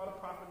referenced by the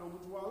Prophet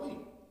Ali.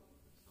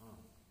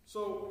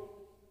 So,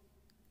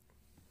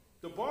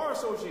 the Bar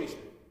Association,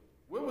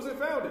 when was it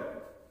founded?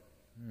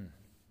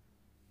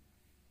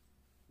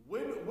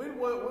 When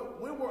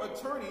were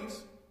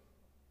attorneys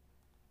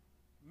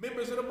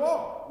members of the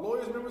bar,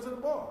 lawyers members of the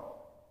bar?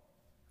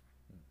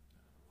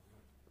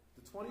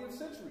 The 20th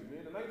century,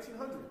 man, the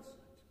 1900s.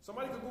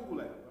 Somebody can Google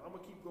that. I'm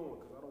gonna keep going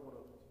because I don't want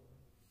to.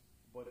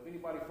 But if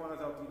anybody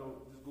finds out,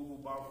 just Google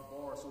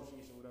Bar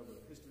Association, whatever,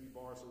 History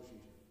Bar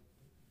Association,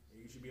 and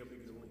you should be able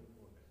to get a link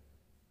on that.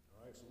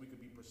 All right, so we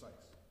could be precise.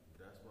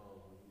 That's why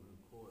when you in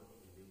court,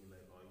 and they were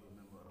like, "Are you a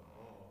member of the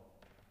bar?"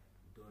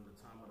 During the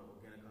time of the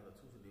Organic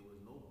Constitution, there was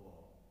no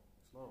bar.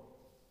 Islam.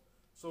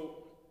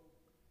 So,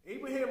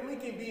 Abraham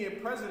Lincoln being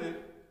president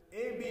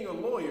and being a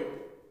lawyer,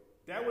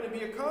 that wouldn't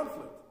be a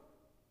conflict.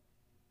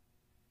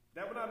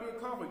 That would not be a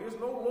conflict. There's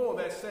no law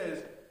that says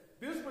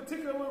this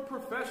particular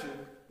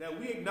profession that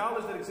we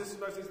acknowledge that exists in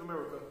the United States of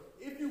America,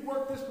 if you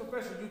work this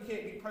profession, you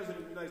can't be president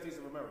of the United States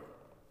of America.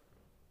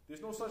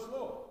 There's no such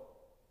law.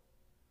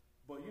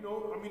 But,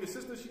 the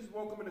sister, she's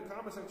welcome in the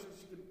comment section.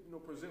 She could,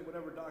 present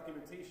whatever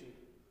documentation.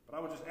 But I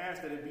would just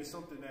ask that it be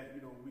something that,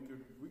 we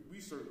could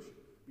research.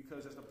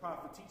 Because as the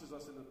Prophet teaches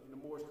us in the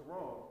Moorish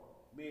Quran,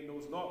 man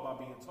knows not by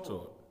being told.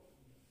 So,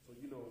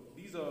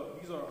 these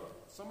are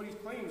some of these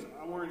claims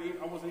I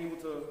wasn't able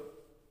to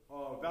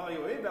validate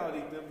or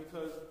invalidate them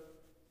because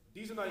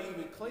these are not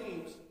even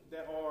claims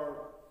that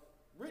are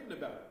written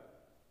about.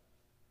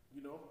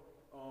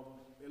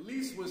 At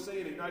least we're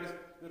saying the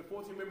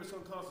 14th Amendment is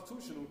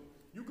unconstitutional.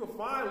 You can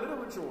find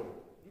literature on it.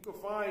 You can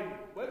find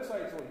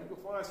websites on it. You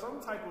can find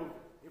some type of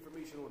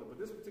information on it. But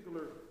these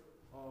particular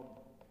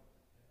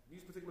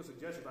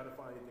suggestions, I didn't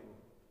find anything on.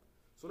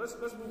 So let's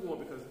move on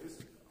because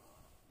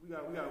we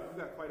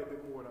got quite a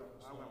bit more.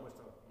 I don't have much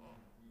time.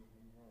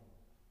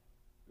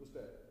 What's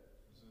that?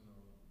 It's in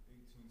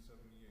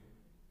 1878.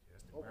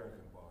 That's the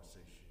American Bar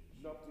Association.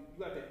 You got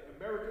the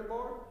American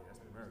Bar? Yeah,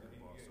 that's the American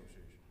Bar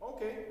Association.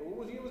 Okay. And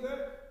what year was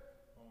that?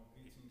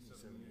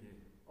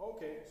 1878.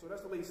 Okay, so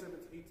that's the late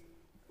 17th.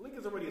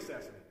 Lincoln's already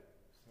assassinated,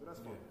 so that's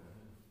fine.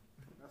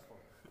 That's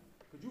fine.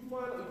 Could you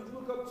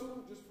look up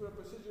too, just for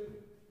precision,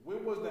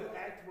 when was the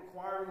act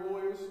requiring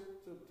lawyers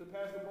to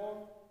pass the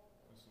bar?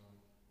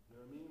 You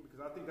know what I mean? Because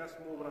I think that's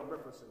more what I'm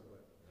referencing.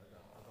 But I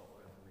got all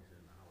that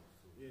information in the house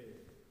too. yeah,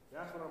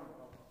 that's what I'm.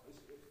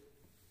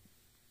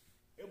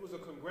 It was a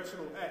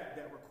congressional act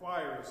that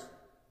requires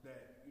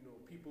that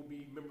people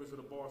be members of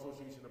the Bar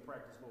Association to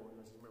practice law in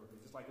the United States of America.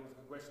 Just like it was a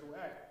congressional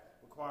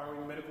act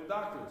requiring medical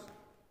doctors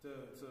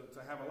to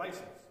have a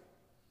license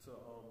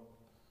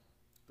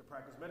to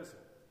practice medicine.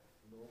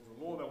 It was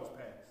a law that was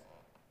passed.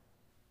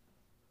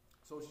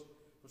 So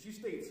she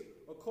states,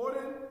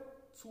 according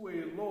to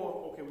a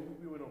law, okay,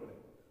 we went over that.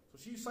 So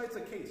she cites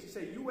a case. She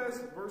said U.S.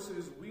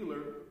 versus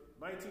Wheeler,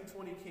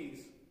 1920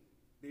 case,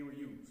 they were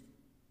used.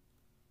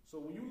 So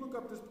when you look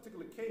up this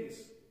particular case,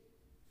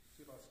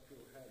 see if I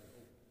still have it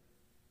open.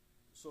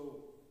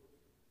 So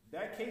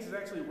that case is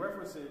actually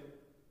referencing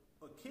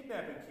a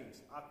kidnapping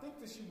case. I think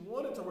that she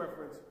wanted to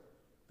reference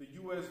the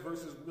U.S.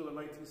 versus Wheeler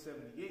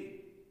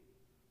 1978.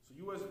 So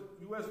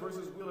U.S.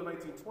 versus Wheeler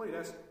 1920,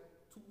 that's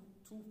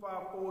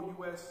 254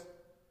 U.S.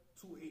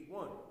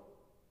 281.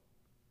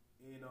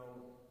 And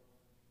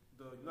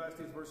the United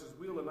States versus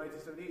Wheeler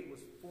 1978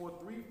 was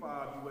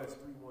 435 U.S.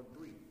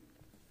 313.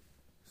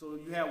 So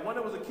you have one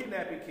that was a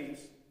kidnapping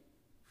case,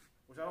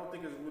 which I don't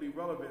think is really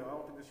relevant. I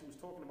don't think that she was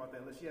talking about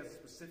that unless she has a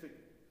specific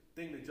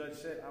thing the judge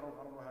said. I don't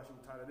know how she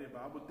would tie that in,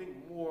 but I would think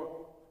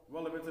more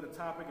relevant to the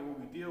topic and what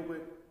we deal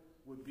with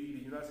would be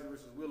the United States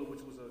versus Wheeler,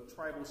 which was a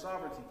tribal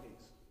sovereignty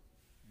case.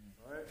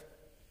 All right,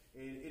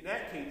 and in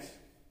that case,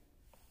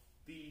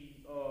 the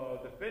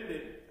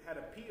defendant had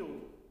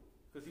appealed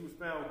because he was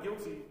found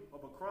guilty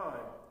of a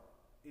crime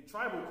in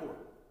tribal court.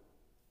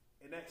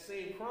 And that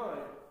same crime,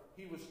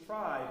 he was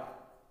tried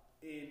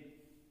in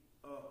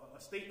a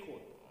state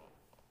court.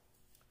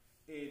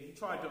 And he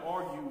tried to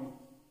argue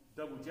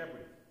double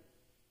jeopardy.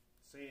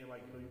 saying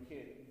like, you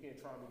can't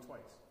try me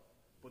twice.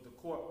 But the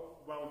court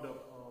wound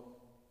up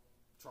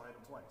trying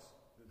him twice.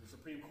 The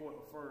Supreme Court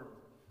affirmed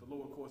the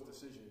lower court's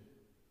decision,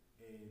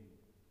 and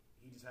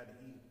he just had to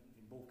eat it.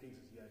 In both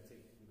cases, he had to take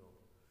it.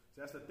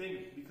 So that's the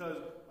thing, because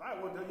all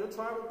right, well, your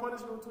tribal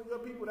punishment between your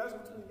people, that's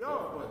between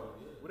y'all. But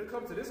when it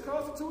comes to this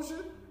Constitution,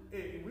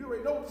 and we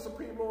already know what the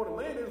supreme law of the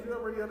land is. We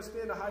already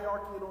understand the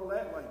hierarchy and all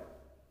that. Like,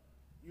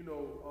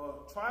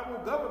 tribal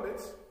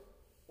governments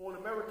on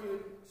American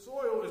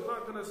soil is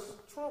not going to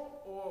trump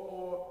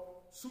or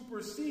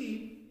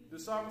supersede the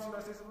sovereignty of the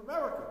United States of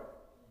America.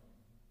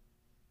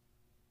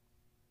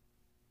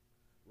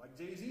 Like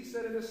Jay-Z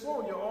said in his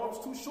song, your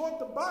arm's too short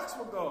to box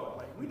for God.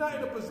 Like, we're not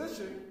in a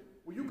position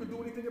where you can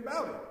do anything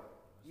about it.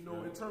 In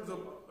terms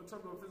of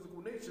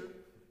physical nature.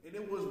 And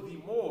it was the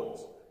Moors,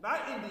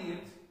 not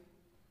Indians.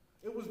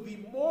 It was the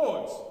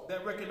Moors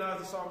that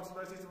recognized the sovereignty of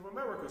the United States of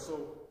America.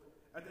 So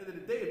at the end of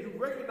the day, if you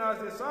recognize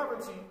their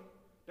sovereignty,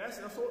 that's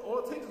all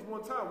it takes is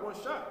one time, one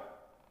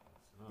shot.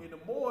 And the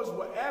Moors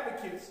were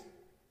advocates,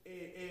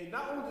 and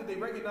not only did they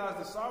recognize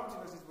the sovereignty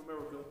of the United States of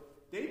America,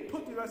 they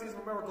put the United States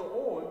of America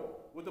on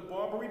with the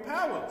Barbary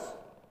powers.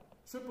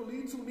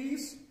 Tripoli,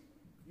 Tunis,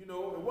 it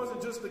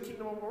wasn't just the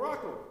Kingdom of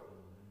Morocco.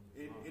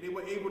 And they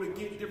were able to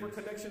get different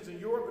connections in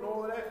Europe and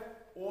all of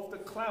that off the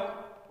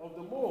clout of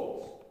the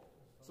Moors.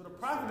 So the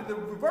prophet did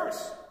the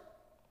reverse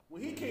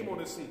when he came on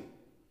the scene.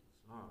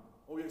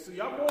 Oh yeah, so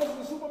y'all Moors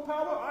is a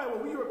superpower? All right,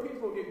 well, we Europeans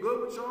going to get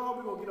good with y'all.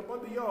 We're going to get up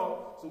under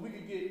y'all so we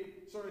can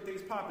get certain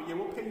things popping. Yeah,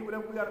 we'll pay you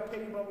whatever we got to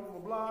pay you, blah, blah, blah,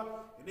 blah.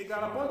 And they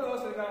got up under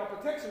us, and they got our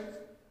protections.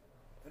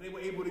 And they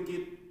was able to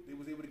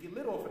get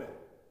lit off of that.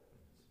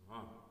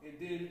 And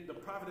then the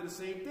prophet did the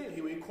same thing.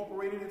 He was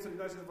incorporated into the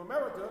United States of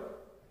America.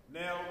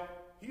 Now,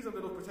 he's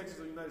under those protections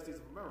of the United States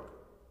of America.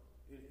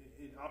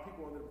 And our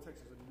people are under the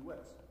protections of the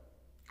U.S.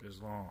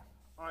 Islam.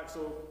 All right,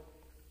 so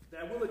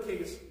that Willa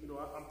case,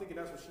 I'm thinking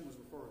that's what she was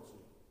referring to.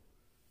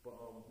 But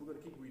we're going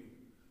to keep reading.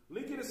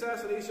 Lincoln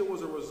assassination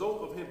was a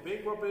result of him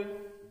bankrupting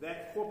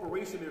that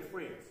corporation in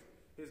France.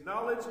 His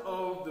knowledge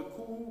of the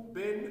coup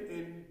Ben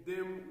and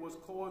them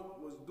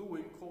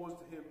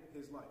caused him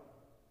his life.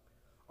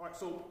 All right,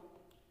 so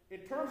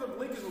in terms of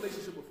Lincoln's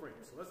relationship with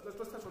France, so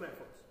let's touch on that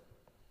first.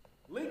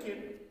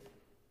 Lincoln,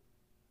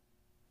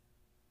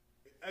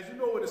 as you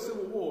know, in the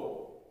Civil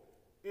War,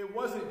 it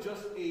wasn't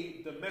just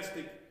a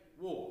domestic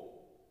war.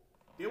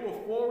 There were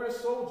foreign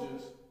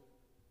soldiers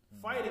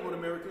fighting on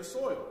American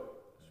soil.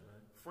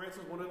 Right. France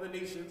was one of the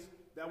nations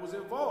that was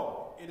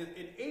involved, and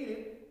it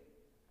aided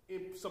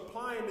in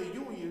supplying the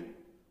Union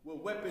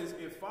with weapons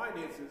and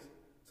finances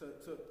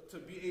to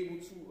be able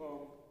to,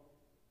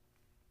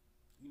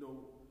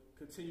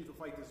 continue to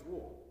fight this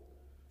war.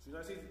 So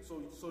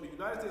the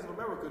United States of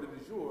America, the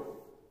de jure,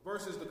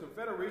 versus the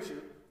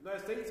Confederation, the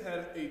United States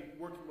had a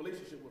working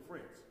relationship with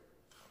France.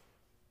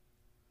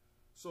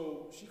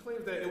 So she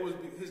claims that it was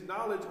his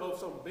knowledge of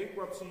some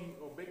bankrupting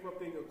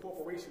a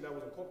corporation that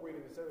was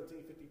incorporated in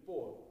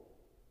 1754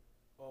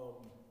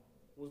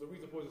 was the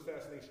reason for his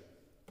assassination.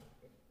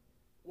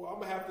 Well, I'm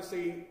going to have to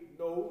say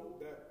no,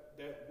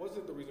 that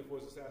wasn't the reason for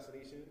his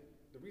assassination.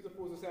 The reason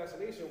for his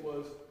assassination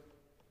was,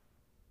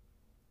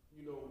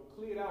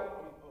 cleared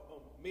out,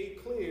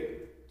 made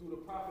clear through the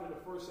prophet in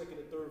the first, second,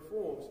 and third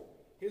forms.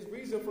 His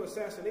reason for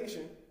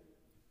assassination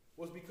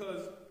was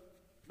because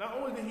not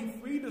only did he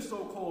free the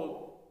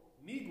so-called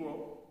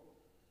Negro,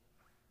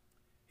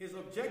 his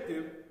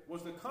objective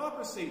was to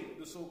compensate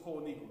the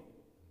so-called Negro,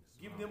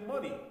 give them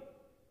money,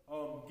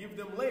 give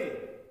them land,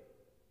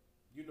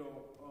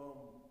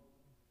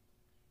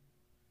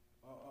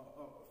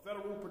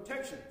 federal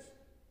protections,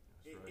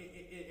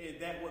 and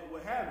that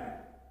what have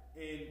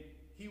you. And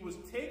he was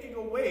taking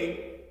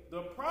away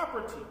the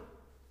property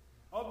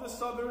of the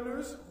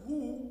Southerners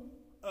whose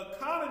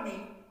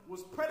economy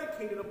was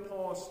predicated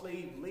upon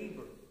slave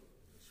labor.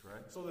 That's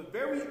right. So the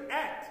very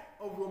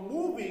act of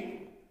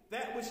removing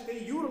that which they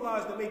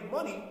utilized to make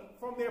money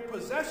from their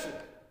possession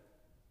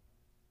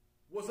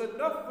was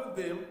enough for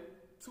them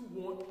to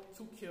want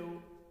to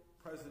kill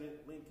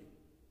President Lincoln.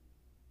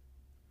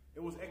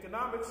 It was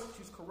economics,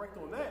 she's correct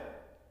on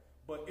that,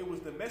 but it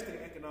was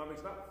domestic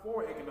economics, not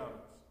foreign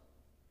economics.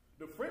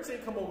 The French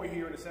ain't come over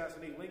here and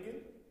assassinate Lincoln.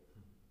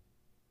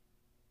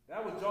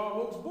 That was John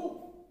Wilkes Booth.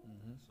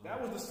 Mm-hmm.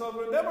 That was the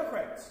Southern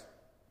Democrats.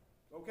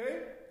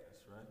 Okay?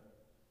 That's right.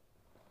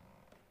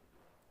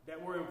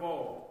 That were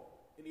involved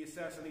in the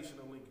assassination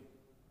of Lincoln.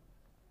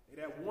 And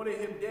that wanted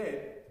him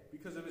dead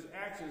because of his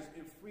actions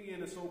in freeing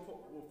the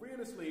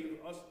slaves,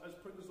 us as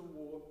prisoners of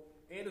war,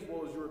 and as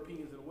well as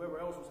Europeans and whoever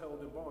else was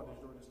held in bondage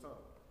during this time.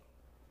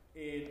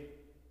 And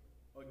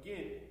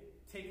again,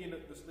 taking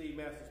the slave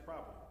master's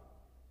property.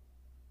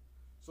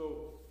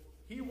 So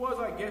he was,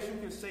 I guess you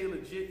can say,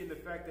 legit in the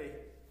fact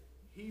that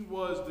he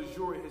was de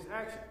jure in his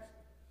actions.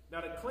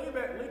 Now, to claim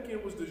that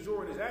Lincoln was de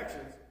jure in his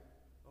actions,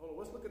 hold on,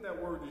 let's look at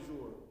that word de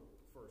jure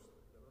first.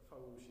 That's how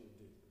we should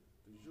do.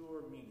 De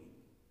jure meaning.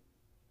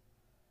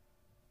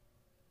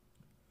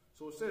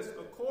 So it says,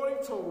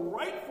 according to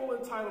rightful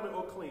entitlement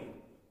or claim,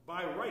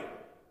 by right.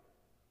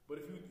 But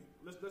if you,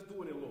 let's do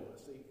it in law.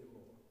 Let's say in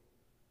law.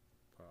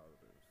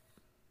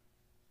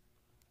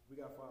 We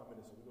got 5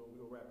 minutes, so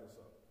we're gonna wrap this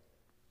up.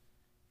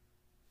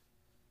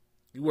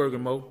 You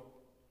working, Mo?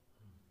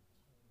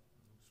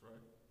 That's right.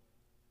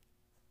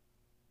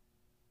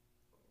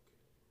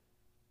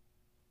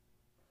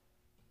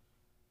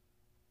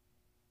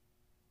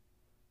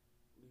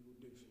 Legal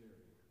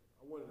dictionary.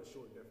 I wanted a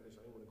short definition.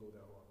 I didn't want to go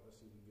that long. Let's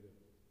see if we can get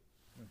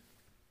it.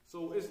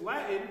 So it's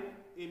Latin.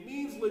 It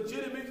means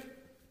legitimate,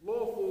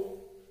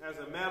 lawful, as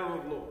a matter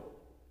of law.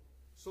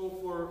 So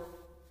for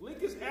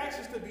Lincoln's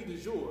actions to be de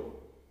jure,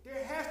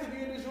 there has to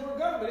be a de jure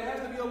government. There has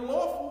to be a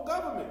lawful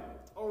government,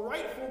 a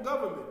rightful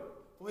government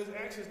for his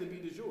actions to be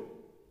de jure.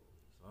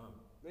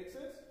 Make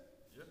sense?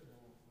 Yep.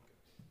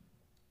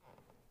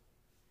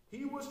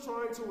 He was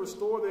trying to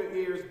restore their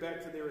heirs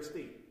back to their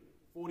estate,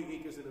 40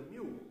 acres and a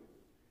mule,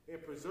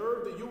 and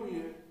preserve the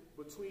union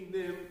between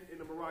them and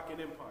the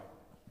Moroccan Empire.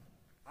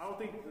 I don't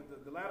think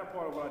the latter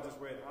part of what I just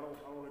read, I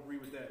don't agree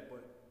with that,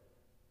 but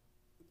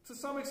to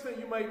some extent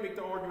you might make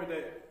the argument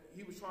that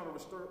he was trying to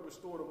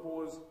restore the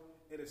Moors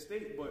in a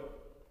state,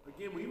 but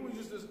again, when he was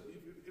just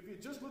if you're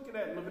just looking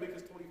at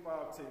Leviticus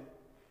 25:10,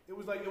 it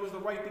was like it was the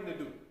right thing to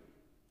do.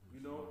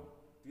 You know,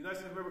 the United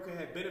States of America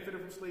had benefited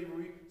from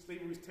slavery.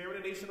 Slavery was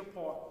tearing the nation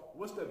apart.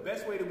 What's the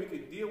best way that we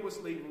could deal with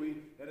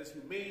slavery that is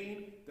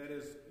humane, that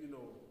is,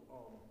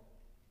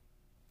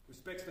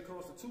 respects the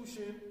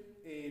Constitution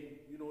and,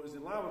 is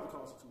in line with the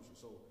Constitution?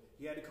 So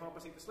he had to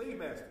compensate the slave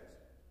masters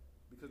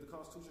because the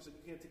Constitution said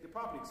you can't take their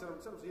property, et cetera,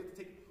 et cetera. So he had to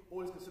take all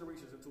these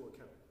considerations into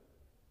account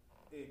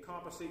and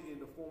compensating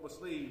the former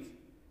slaves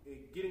and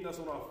getting us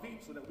on our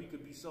feet so that we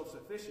could be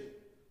self-sufficient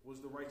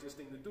was the righteous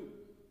thing to do.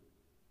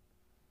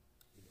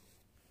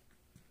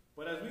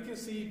 But as we can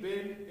see,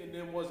 Ben and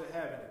them wasn't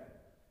having it.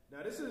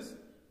 Now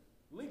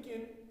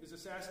Lincoln is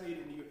assassinated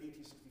in the year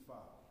 1865.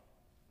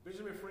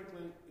 Benjamin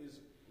Franklin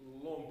is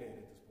long dead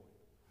at this point.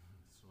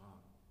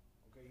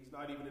 Okay, he's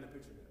not even in the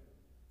picture now.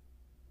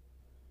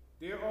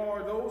 There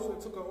are those who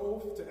took an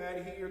oath to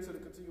adhere to the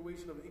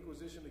continuation of the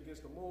Inquisition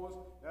against the Moors.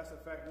 That's the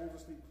fact wolves in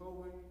sleep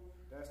clothing.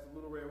 That's the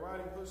Little Red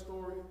Riding Hood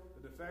story.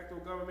 The de facto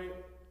government,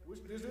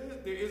 which there is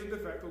a de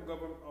facto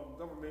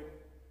government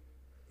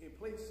in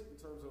place in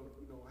terms of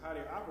how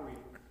they're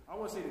operating. I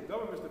want to say the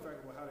government's de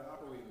facto how they're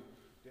operating.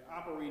 They're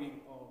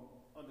operating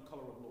under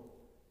color of law.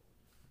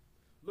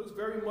 Looks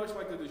very much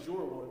like the de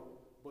jure one,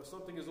 but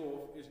something is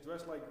off. It's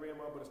dressed like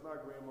grandma, but it's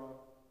not grandma.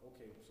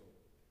 Okay,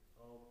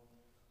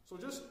 so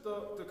just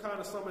to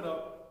kind of sum it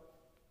up,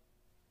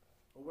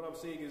 what I'm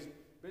saying is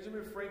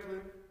Benjamin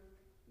Franklin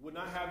would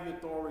not have the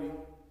authority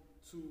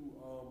to,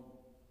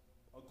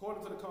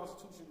 according to the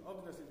Constitution of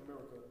the United States of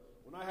America,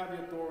 would not have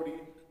the authority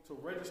to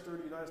register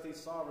the United States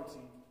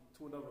sovereignty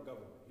to another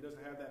government. He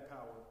doesn't have that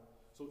power.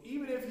 So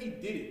even if he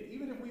did it,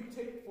 even if we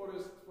take for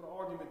the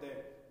argument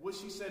that what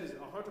she said is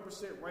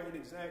 100% right and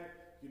exact,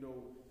 he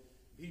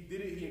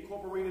did it, he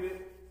incorporated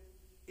it,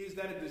 is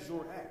that a de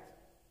jure act?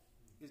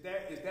 Is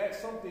that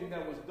something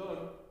that was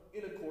done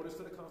in accordance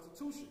to the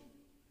Constitution?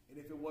 And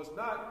if it was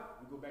not,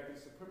 we go back to the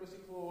supremacy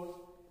clause,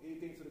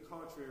 anything to the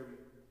contrary,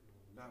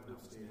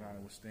 notwithstanding.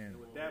 Notwithstanding.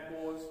 And with that,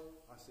 boys,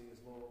 I say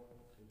it's long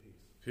and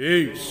peace.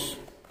 Peace.